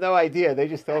sign? I have no idea. They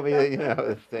just told me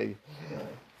that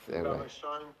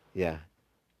yeah.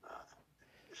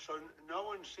 So no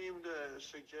one seemed to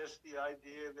suggest the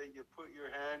idea that you put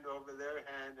your hand over their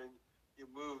hand and you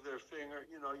move their finger,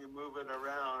 you move it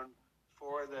around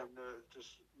for them to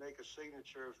make a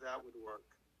signature, if that would work.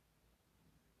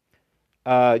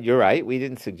 You're right. We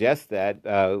didn't suggest that.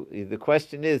 The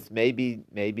question is, maybe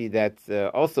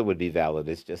that also would be valid.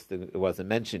 It's just it wasn't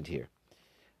mentioned here.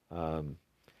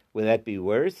 Would that be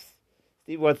worse?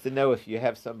 Steve wants to know if you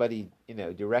have somebody,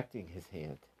 directing his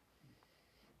hand.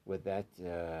 Would that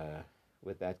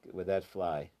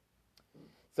fly?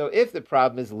 So if the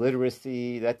problem is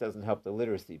literacy, that doesn't help the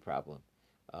literacy problem.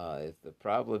 If the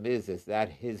problem is that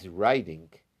his writing,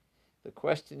 the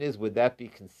question is, would that be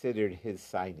considered his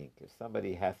signing? If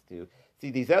somebody has to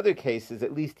see these other cases,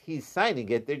 at least he's signing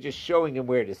it. They're just showing him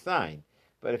where to sign.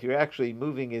 But if you're actually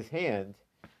moving his hand,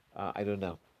 I don't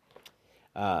know.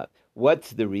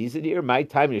 What's the reason here? My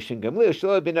time we don't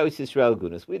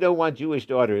want Jewish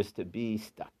daughters to be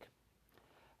stuck.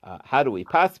 How do we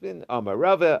paskin?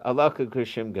 Amarava alaka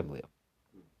krishim gamliel.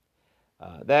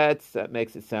 That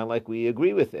makes it sound like we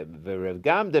agree with him. V'Rav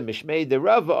Gamda mishmei de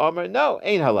Rava Amar, no,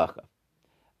 ain't halacha.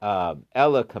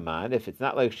 Ella kaman, if it's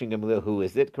not like Shim Gamliel, who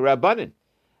is it? Karabanan.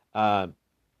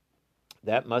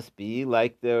 That must be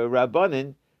like the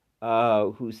Rabbanan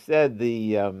who said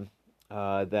that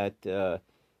Shim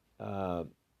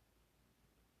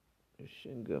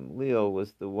Gamliel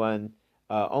was the one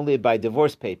only by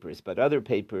divorce papers, but other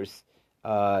papers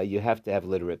you have to have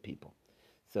literate people.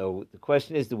 So the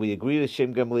question is, do we agree with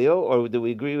Shim Gamliel, or do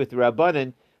we agree with the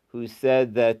Rabbanan who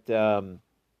said that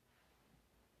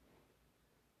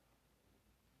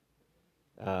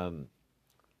I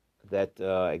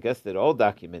guess that all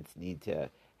documents need to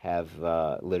have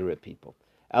literate people?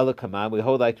 Ela Kaman, we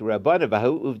hold like the Rabbanan,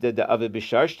 Bahu Uvda da Ave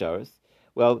Bishar Stars.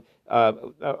 Well,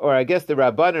 or I guess the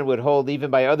Rabbanan would hold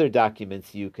even by other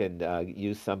documents you can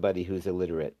use somebody who's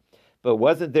illiterate. But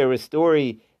wasn't there a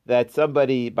story that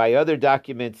somebody, by other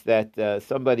documents, that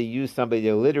somebody used somebody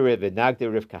illiterate,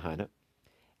 V'nagde Rav Kahana,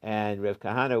 and Rav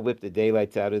Kahana whipped the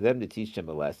daylights out of them to teach them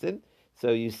a lesson? So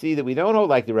you see that we don't hold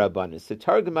like the Rabbanan. So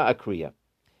Targuma Akriya.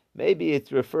 Maybe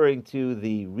it's referring to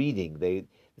the reading.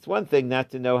 It's one thing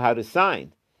not to know how to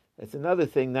sign. It's another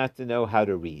thing not to know how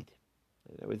to read.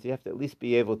 In other words, you have to at least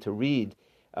be able to read.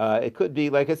 It could be,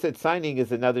 like I said, signing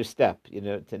is another step,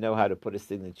 to know how to put a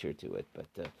signature to it.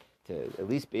 But to at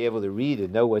least be able to read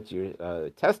and know what you're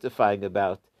testifying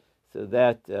about, so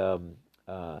that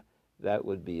that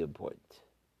would be important.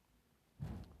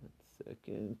 1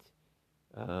 second.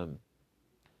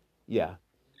 Yeah.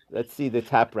 Let's see the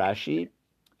top Rashi.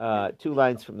 2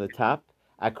 lines from the top.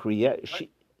 Akriya.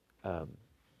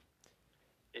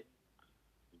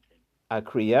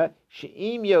 Akriya,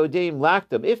 she'im yodim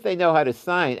lakdom, if they know how to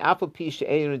sign, afal pi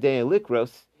she'ein yodim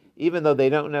likros, even though they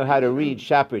don't know how to read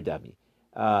shaper dummy.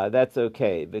 That's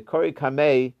okay. V'kori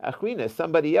kamei achrina,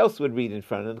 somebody else would read in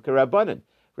front of them, karabanan.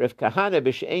 Rav Kahana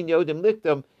b'she'ein yodim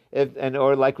likdom,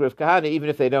 or like Rav Kahana, even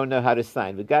if they don't know how to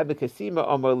sign. V'gad b'kasima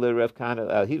omer le Rav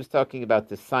Kahana, he was talking about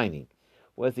the signing.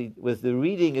 Was the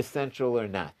reading essential or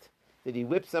not? Did he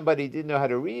whip somebody who didn't know how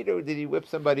to read, or did he whip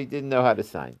somebody who didn't know how to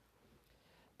sign?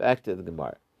 Back to the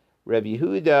Gemara. Rabbi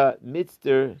Yehuda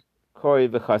mitzter kori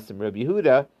v'chasim. Rabbi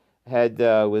Yehuda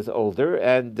was older,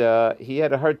 and he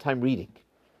had a hard time reading.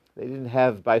 They didn't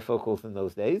have bifocals in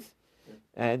those days,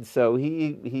 and so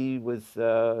he was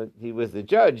the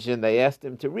judge, and they asked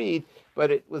him to read,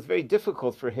 but it was very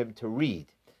difficult for him to read.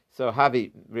 So Rabbi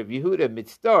Yehuda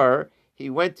mitzter, he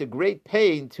went to great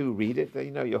pain to read it.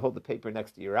 You hold the paper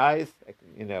next to your eyes,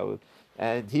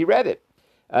 and he read it.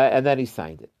 And then he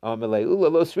signed it.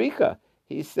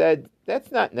 He said,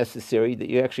 that's not necessary that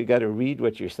you actually got to read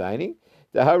what you're signing.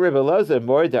 The Rebbe Eliezer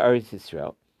more the Eretz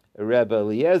Yisrael. Rebbe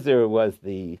Eliezer was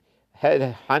the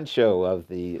head honcho of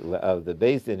the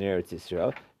Beis Din in Eretz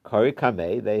Yisrael. Kari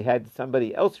Kameh, they had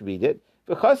somebody else read it,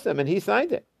 v'chasam, and he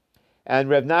signed it. And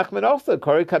Reb Nachman also,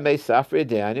 Kari Kameh Safri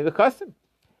Deani v'chasam.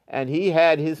 And he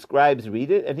had his scribes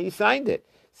read it, and he signed it.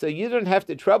 So you don't have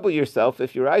to trouble yourself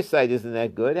if your eyesight isn't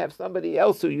that good. Have somebody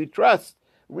else who you trust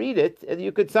read it, and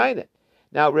you could sign it.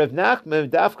 Now, Rav Nachman,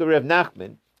 Dafka Rav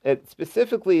Nachman,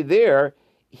 specifically there,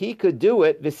 he could do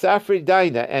it, V'safri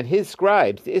Daina, and his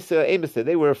scribes, the Issa Amasa,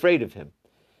 they were afraid of him.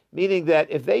 Meaning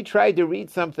that if they tried to read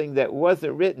something that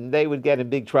wasn't written, they would get in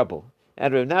big trouble.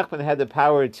 And Rav Nachman had the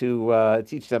power to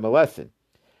teach them a lesson.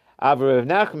 Rav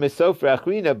Nachman is Sofra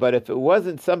Achrina, but if it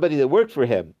wasn't somebody that worked for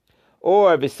him,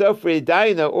 or V'sofri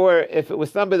Daina, or if it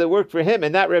was somebody that worked for him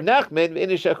and not Rav Nachman,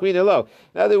 Inish Achrina lo.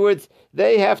 In other words,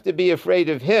 they have to be afraid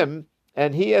of him,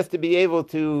 and he has to be able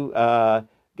to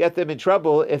get them in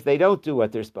trouble if they don't do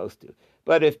what they're supposed to.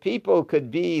 But if people could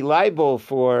be liable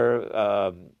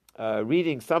for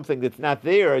reading something that's not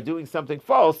there or doing something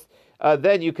false,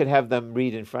 then you could have them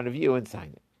read in front of you and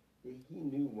sign it. He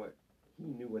knew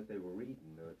what they were reading,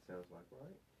 though, it sounds like,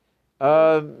 right?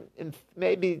 And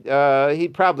maybe he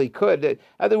probably could. In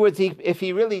other words, if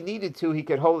he really needed to, he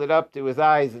could hold it up to his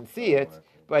eyes and see it.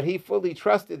 But he fully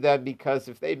trusted them, because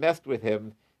if they messed with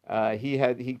him,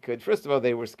 he could. First of all,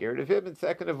 they were scared of him, and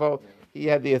second of all, he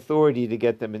had the authority to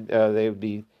get them. They would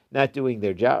be not doing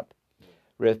their job.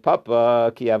 What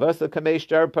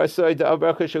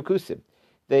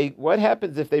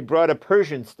happens if they brought a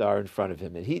Persian star in front of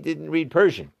him and he didn't read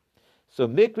Persian? So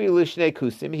mikri lishne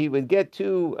kusim, he would get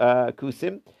two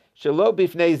kusim, shelo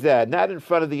bifnei zeh, not in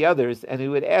front of the others, and he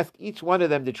would ask each one of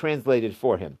them to translate it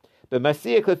for him. But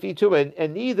masiyah klefi tuma,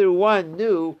 and neither one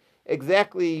knew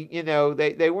exactly,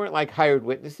 they weren't like hired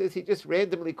witnesses. He just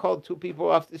randomly called two people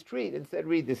off the street and said,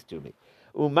 read this to me.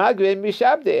 Umagrin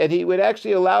mishabde, and he would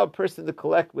actually allow a person to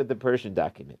collect with the Persian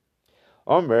document.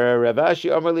 Omer Ravashi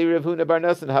Omer li Rav Huna bar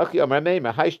Nasan Hachi Omer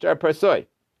Meima Haishtar Parsoy.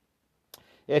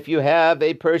 If you have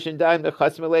a Persian document,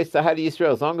 Chasmalei Sahari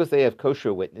Yisrael, as long as they have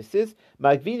kosher witnesses,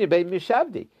 Magvina be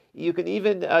mishabdi. You can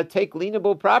even take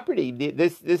lienable property.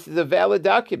 This is a valid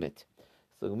document.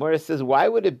 So Gemara says, why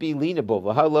would it be lienable?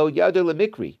 V'halo yadu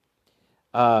lemikri.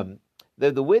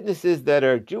 The witnesses that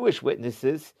are Jewish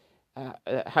witnesses,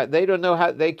 they don't know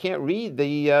how, they can't read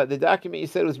the document you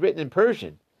said was written in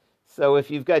Persian. So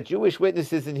if you've got Jewish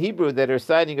witnesses in Hebrew that are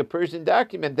signing a Persian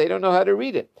document, they don't know how to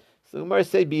read it. So Gemara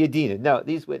said, biyadina. No,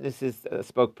 these witnesses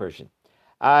spoke Persian.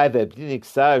 Yeah,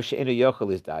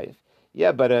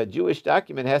 but a Jewish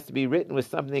document has to be written with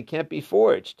something that can't be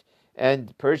forged.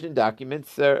 And Persian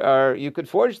documents are you could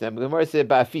forge them. The Gemara said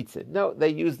ba'afitza. No, they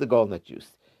use the walnut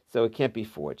juice, so it can't be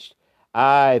forged. We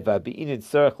have a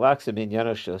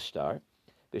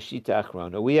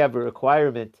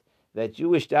requirement that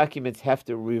Jewish documents have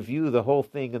to review the whole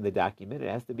thing in the document. It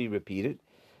has to be repeated,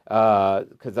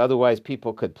 because otherwise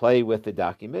people could play with the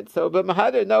document. So, but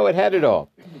Mahadar, no, it had it all.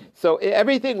 So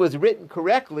everything was written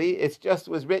correctly. It just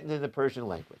was written in the Persian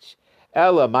language.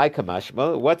 Ella my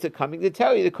kamashma, what's it coming to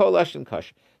tell you? The kol lashon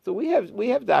kasher. So we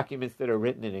have documents that are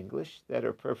written in English that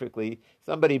are perfectly.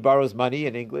 Somebody borrows money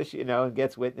in English, and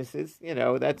gets witnesses.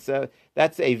 That's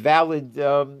a valid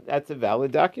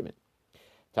document.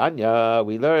 Tanya,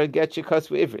 we learn get yikas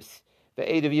ivris,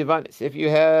 the aid of Yavanis. If you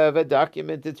have a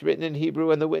document that's written in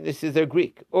Hebrew and the witnesses are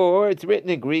Greek, or it's written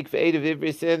in Greek for aid of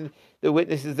ivris and the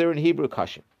witnesses are in Hebrew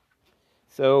kasher.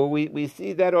 So we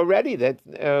see that already. That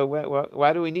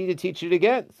why do we need to teach it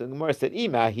again? So the Gemara said,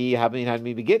 "Ima hi having had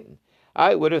me begitin."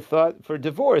 I would have thought for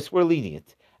divorce we're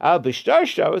lenient. Al bishtar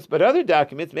shows, but other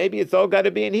documents, maybe it's all got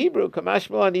to be in Hebrew,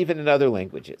 kamashmal, and even in other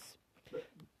languages.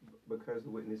 Because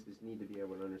the witnesses need to be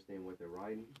able to understand what they're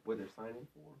writing, what they're signing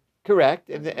for. Correct,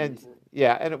 That's the and reason.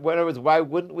 yeah, and in other words, why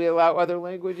wouldn't we allow other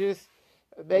languages?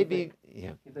 Maybe,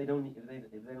 yeah. If they don't need to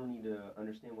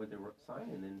understand what they're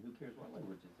signing, then who cares what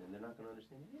language it's in? They're not going to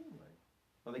understand it anyway.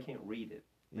 Well, they can't read it.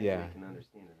 Maybe Yeah. they can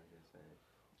understand it, I guess.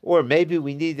 Or maybe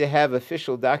we need to have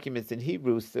official documents in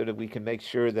Hebrew so that we can make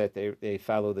sure that they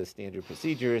follow the standard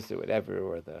procedures or whatever,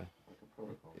 or the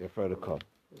protocol.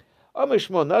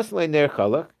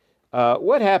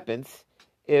 What happens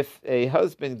if a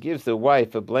husband gives a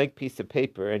wife a blank piece of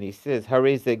paper and he says,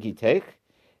 Harei ze gitech,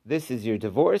 this is your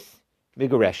divorce,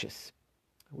 migareshes.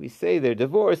 We say they're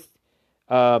divorced.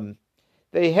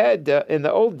 They had, in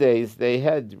the old days, they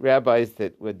had rabbis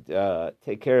that would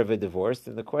take care of a divorce,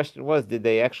 and the question was, did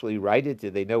they actually write it?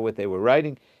 Did they know what they were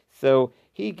writing? So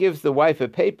he gives the wife a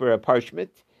paper, a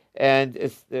parchment, and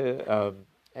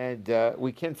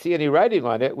we can't see any writing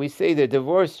on it. We say the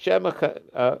divorce shema.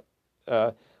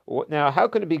 Now, how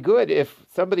can it be good if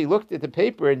somebody looked at the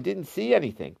paper and didn't see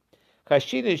anything?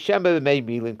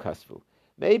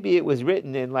 Maybe it was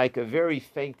written in like a very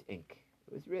faint ink.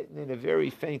 It was written in a very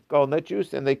faint walnut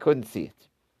juice, and they couldn't see it.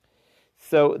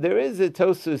 So there is a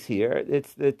Tosus here.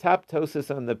 It's the top Tosus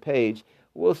on the page.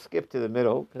 We'll skip to the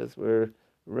middle because we're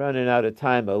running out of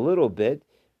time a little bit.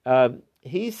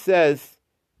 He says,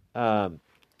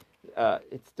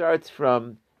 it starts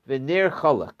from Vener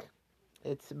Cholak.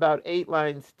 It's about 10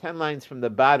 lines from the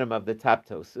bottom of the top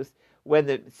Tosus. When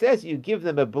it says you give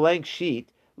them a blank sheet,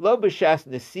 Lo b'shas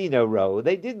nesina ro,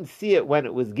 they didn't see it when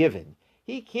it was given.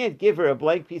 He can't give her a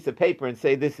blank piece of paper and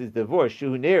say this is divorce.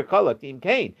 Shuhunir kolak tim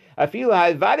kain.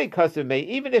 Afila ha'ivadi kasame.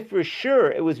 Even if for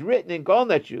sure it was written in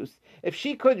walnut juice, if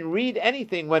she couldn't read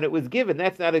anything when it was given,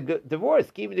 that's not a good divorce.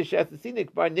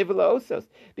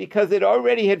 Because it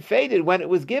already had faded when it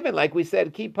was given. Like we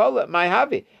said, ki polet my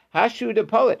havi hashu de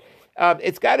polet.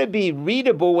 It's got to be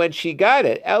readable when she got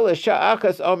it.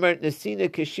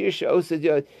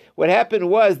 What happened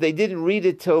was they didn't read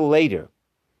it till later.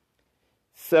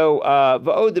 So, or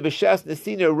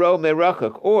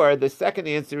the second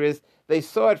answer is they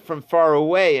saw it from far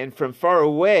away, and from far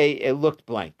away it looked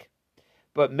blank.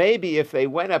 But maybe if they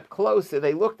went up close and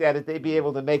they looked at it, they'd be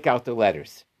able to make out the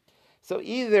letters. So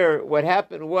either what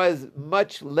happened was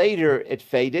much later it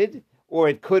faded, or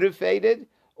it could have faded,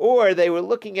 or they were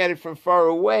looking at it from far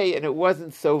away and it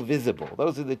wasn't so visible.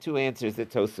 Those are the two answers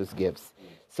that Tosfos gives.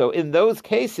 So in those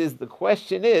cases, the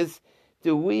question is,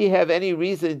 do we have any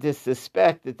reason to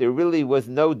suspect that there really was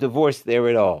no divorce there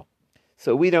at all?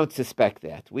 So we don't suspect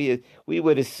that. We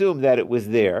would assume that it was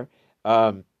there.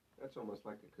 That's almost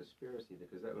like a conspiracy,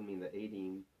 because that would mean the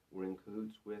Adim were in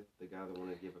cahoots with the guy that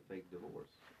wanted to give a fake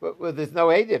divorce. But well, there's no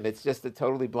Adim. It's just a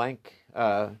totally blank.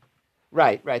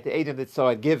 Right. The Adim that saw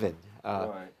it given.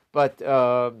 Right. But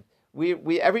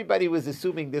everybody was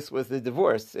assuming this was the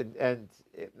divorce, and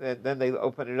then they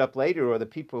opened it up later, or the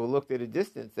people who looked at a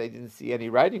distance, they didn't see any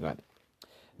writing on it.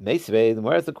 Meisvei,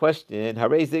 where's the question?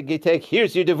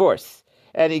 Here's your divorce.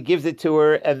 And he gives it to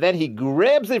her, and then he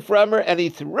grabs it from her, and he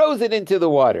throws it into the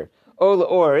water,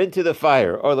 or into the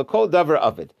fire, or the cold dover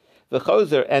of it. The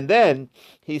choser, and then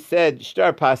he said,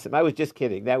 Shtar Pasim. I was just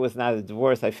kidding. That was not a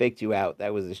divorce. I faked you out.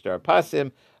 That was a Shtar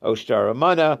Pasim, O Shtar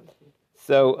Amana.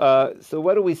 So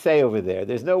what do we say over there?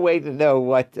 There's no way to know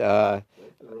what... the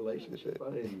relationship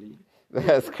on envy.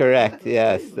 That's correct,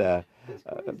 yes. The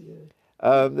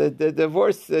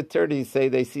divorce attorneys say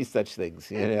they see such things,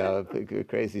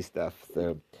 crazy stuff.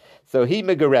 So he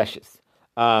megareshes.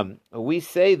 We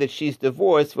say that she's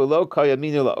divorced for lo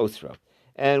kayaminu la osra.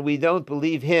 And we don't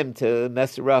believe him to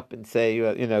mess her up and say,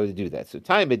 to do that. So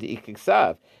time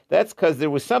ikiksav. That's because there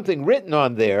was something written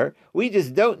on there. We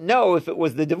just don't know if it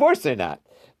was the divorce or not.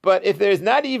 But if there's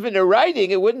not even a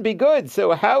writing, it wouldn't be good.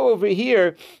 So how over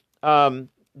here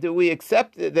do we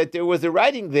accept that there was a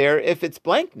writing there if it's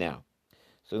blank now?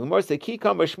 So the more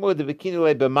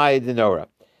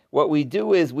what we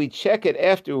do is we check it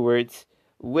afterwards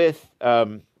with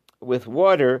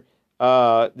water.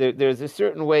 There's a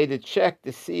certain way to check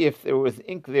to see if there was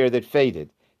ink there that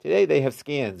faded. Today they have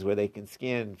scans where they can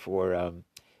scan for.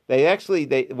 They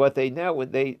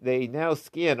now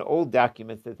scan old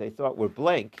documents that they thought were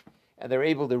blank, and they're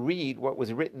able to read what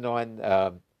was written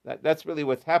on. That's really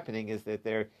what's happening, is that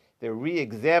they're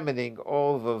re-examining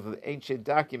all of the ancient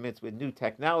documents with new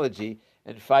technology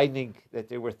and finding that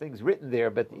there were things written there,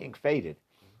 but the ink faded.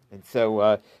 And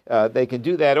so they can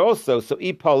do that also. So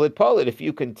polit, if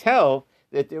you can tell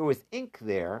that there was ink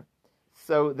there,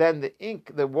 so then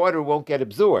the water won't get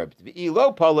absorbed.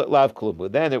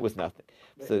 Then it was nothing.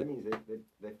 So that means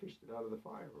they fished it out of the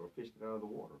fire or fished it out of the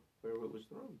water, wherever it was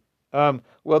thrown.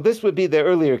 well, this would be the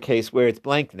earlier case where it's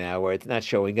blank now, where it's not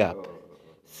showing up.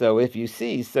 So if you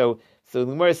see, so the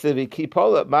Gemara said we keep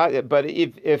but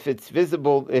if it's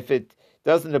visible, if it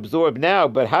doesn't absorb now,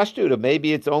 but hashtuda,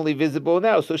 maybe it's only visible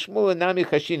now. So Shmuel nami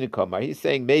chashina kamar. He's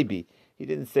saying maybe. He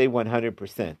didn't say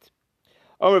 100%.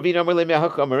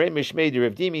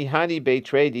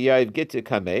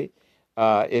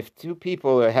 If two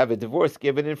people have a divorce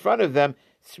given in front of them,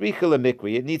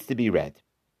 it needs to be read.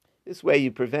 This way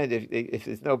you prevent, if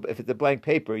it's a blank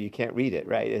paper, you can't read it,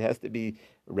 right? It has to be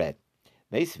read.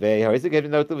 If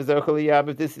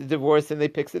this is divorce and they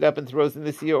picks it up and throws in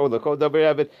the sea, or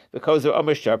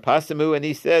and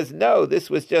he says, no, this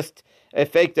was just a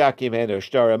fake document, or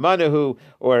shtaramanahu,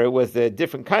 or it was a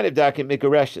different kind of document,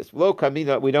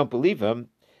 we don't believe him.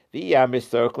 And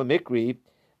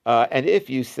if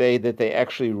you say that they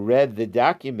actually read the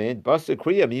document,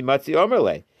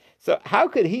 so how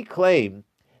could he claim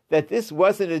that this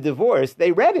wasn't a divorce?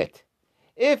 They read it.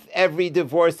 If every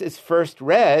divorce is first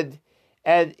read,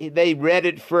 and they read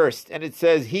it first, and it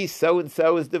says he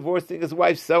so-and-so is divorcing his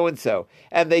wife so-and-so,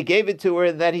 and they gave it to her,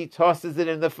 and then he tosses it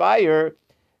in the fire,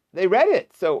 they read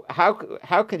it. So how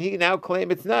can he now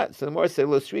claim it's not? So the more say,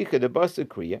 Losrika de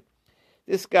Basakriya.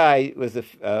 This guy was a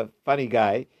funny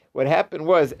guy. What happened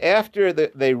was, after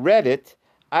they read it,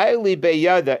 Aili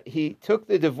Beyada, he took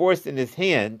the divorce in his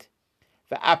hand,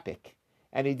 the apik,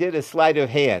 and he did a sleight of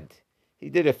hand. He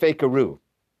did a fakearoo.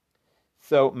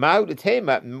 So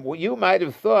you might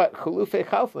have thought chalufe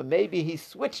chalfa, maybe he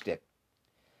switched it.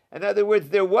 In other words,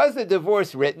 there was a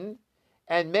divorce written,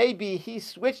 and maybe he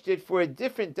switched it for a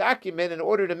different document in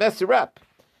order to mess her up.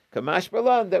 Kamash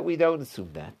balan, that we don't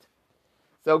assume that.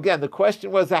 So again, the question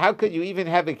was, how could you even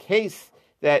have a case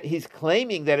that he's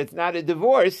claiming that it's not a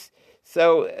divorce?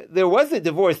 So there was a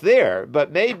divorce there,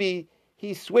 but maybe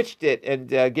he switched it and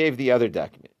gave the other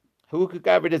document. Who could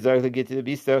cover the zar to get to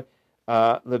the bisa?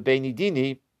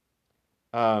 Lebenidini,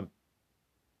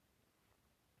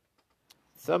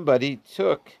 somebody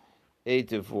took a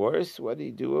divorce. What did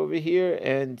he do over here?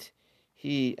 And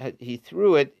he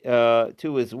threw it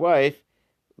to his wife,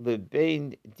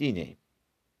 Lebenidini.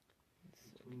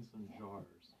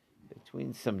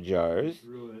 Between some jars. He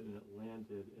threw it and it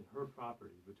landed in her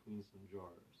property between some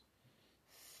jars.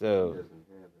 So,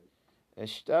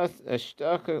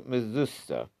 Ashtaka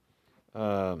Mezusta.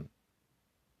 And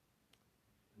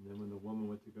then when the woman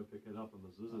went to go pick it up, a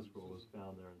mezuzah scroll was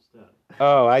found there instead.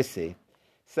 Oh, I see.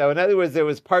 So in other words, there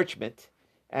was parchment.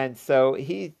 And so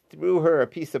he threw her a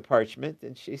piece of parchment,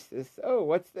 and she says, oh,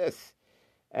 what's this?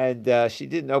 And she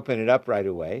didn't open it up right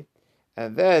away.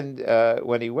 And then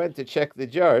when he went to check the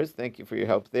jars, thank you for your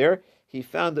help there, he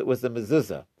found it was a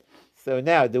mezuzah. So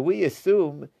now, do we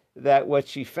assume that what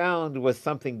she found was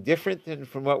something different than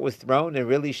from what was thrown, and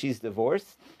really she's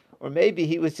divorced? Or maybe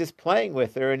he was just playing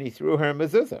with her and he threw her a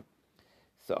mezuzah.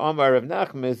 So Omar Rav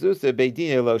Nachman mezuzah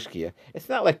beidine loshkia. It's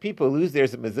not like people lose their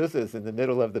mezuzahs in the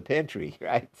middle of the pantry,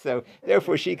 right? So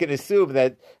therefore she can assume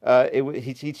that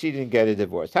she didn't get a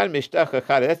divorce.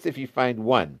 That's if you find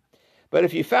one. But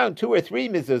if you found 2 or 3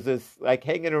 mezuzahs like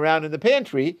hanging around in the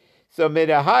pantry, so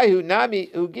medahayu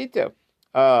nami ugito.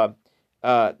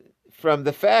 From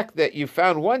the fact that you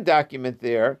found one document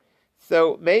there,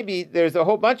 so maybe there's a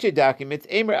whole bunch of documents.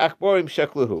 Eimer achborim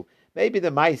shakluhu. Maybe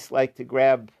the mice like to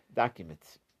grab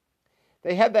documents.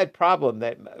 They had that problem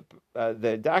that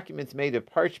the documents made of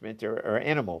parchment are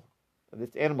animal.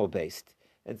 It's animal-based.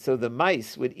 And so the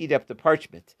mice would eat up the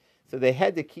parchment. So they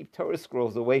had to keep Torah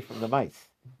scrolls away from the mice.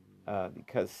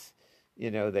 Because,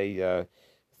 they...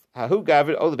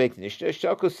 Another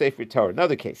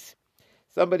case.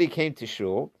 Somebody came to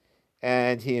shul,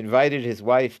 and he invited his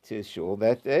wife to shul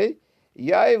that day.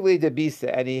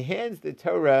 And he hands the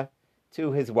Torah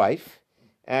to his wife,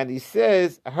 and he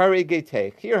says,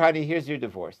 here, honey, here's your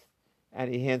divorce. And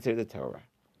he hands her the Torah.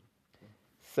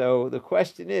 So the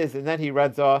question is, and then he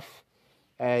runs off,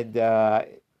 and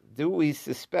do we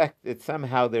suspect that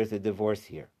somehow there's a divorce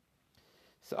here?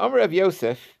 So Amar Rav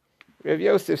Yosef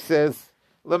says,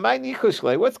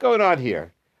 what's going on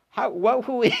here? What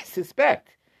do we suspect?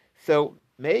 So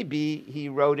maybe he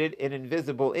wrote it in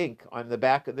invisible ink on the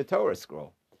back of the Torah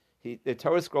scroll. The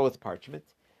Torah scroll is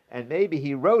parchment, and maybe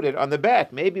he wrote it on the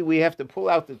back. Maybe we have to pull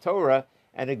out the Torah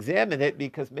and examine it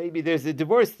because maybe there's a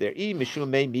divorce there.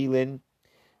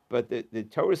 But the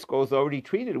Torah scroll is already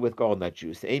treated with gallnut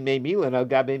juice. It's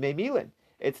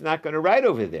not going to write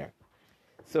over there.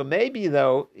 So maybe,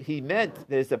 though, he meant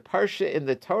there's a parsha in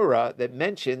the Torah that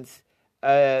mentions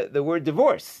the word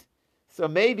divorce. So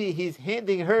maybe he's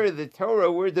handing her the Torah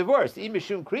word divorce.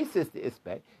 Imishum krisis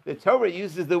ispe. The Torah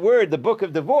uses the word, the book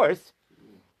of divorce,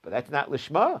 but that's not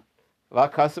lishma.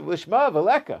 V'akasav lishma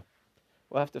v'leka.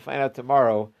 We'll have to find out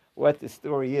tomorrow what the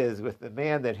story is with the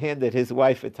man that handed his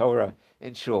wife a Torah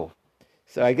in shul.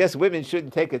 So I guess women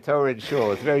shouldn't take a Torah in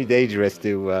shul. It's very dangerous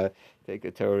to take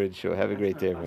a Torah in shul. Have a great day, everyone.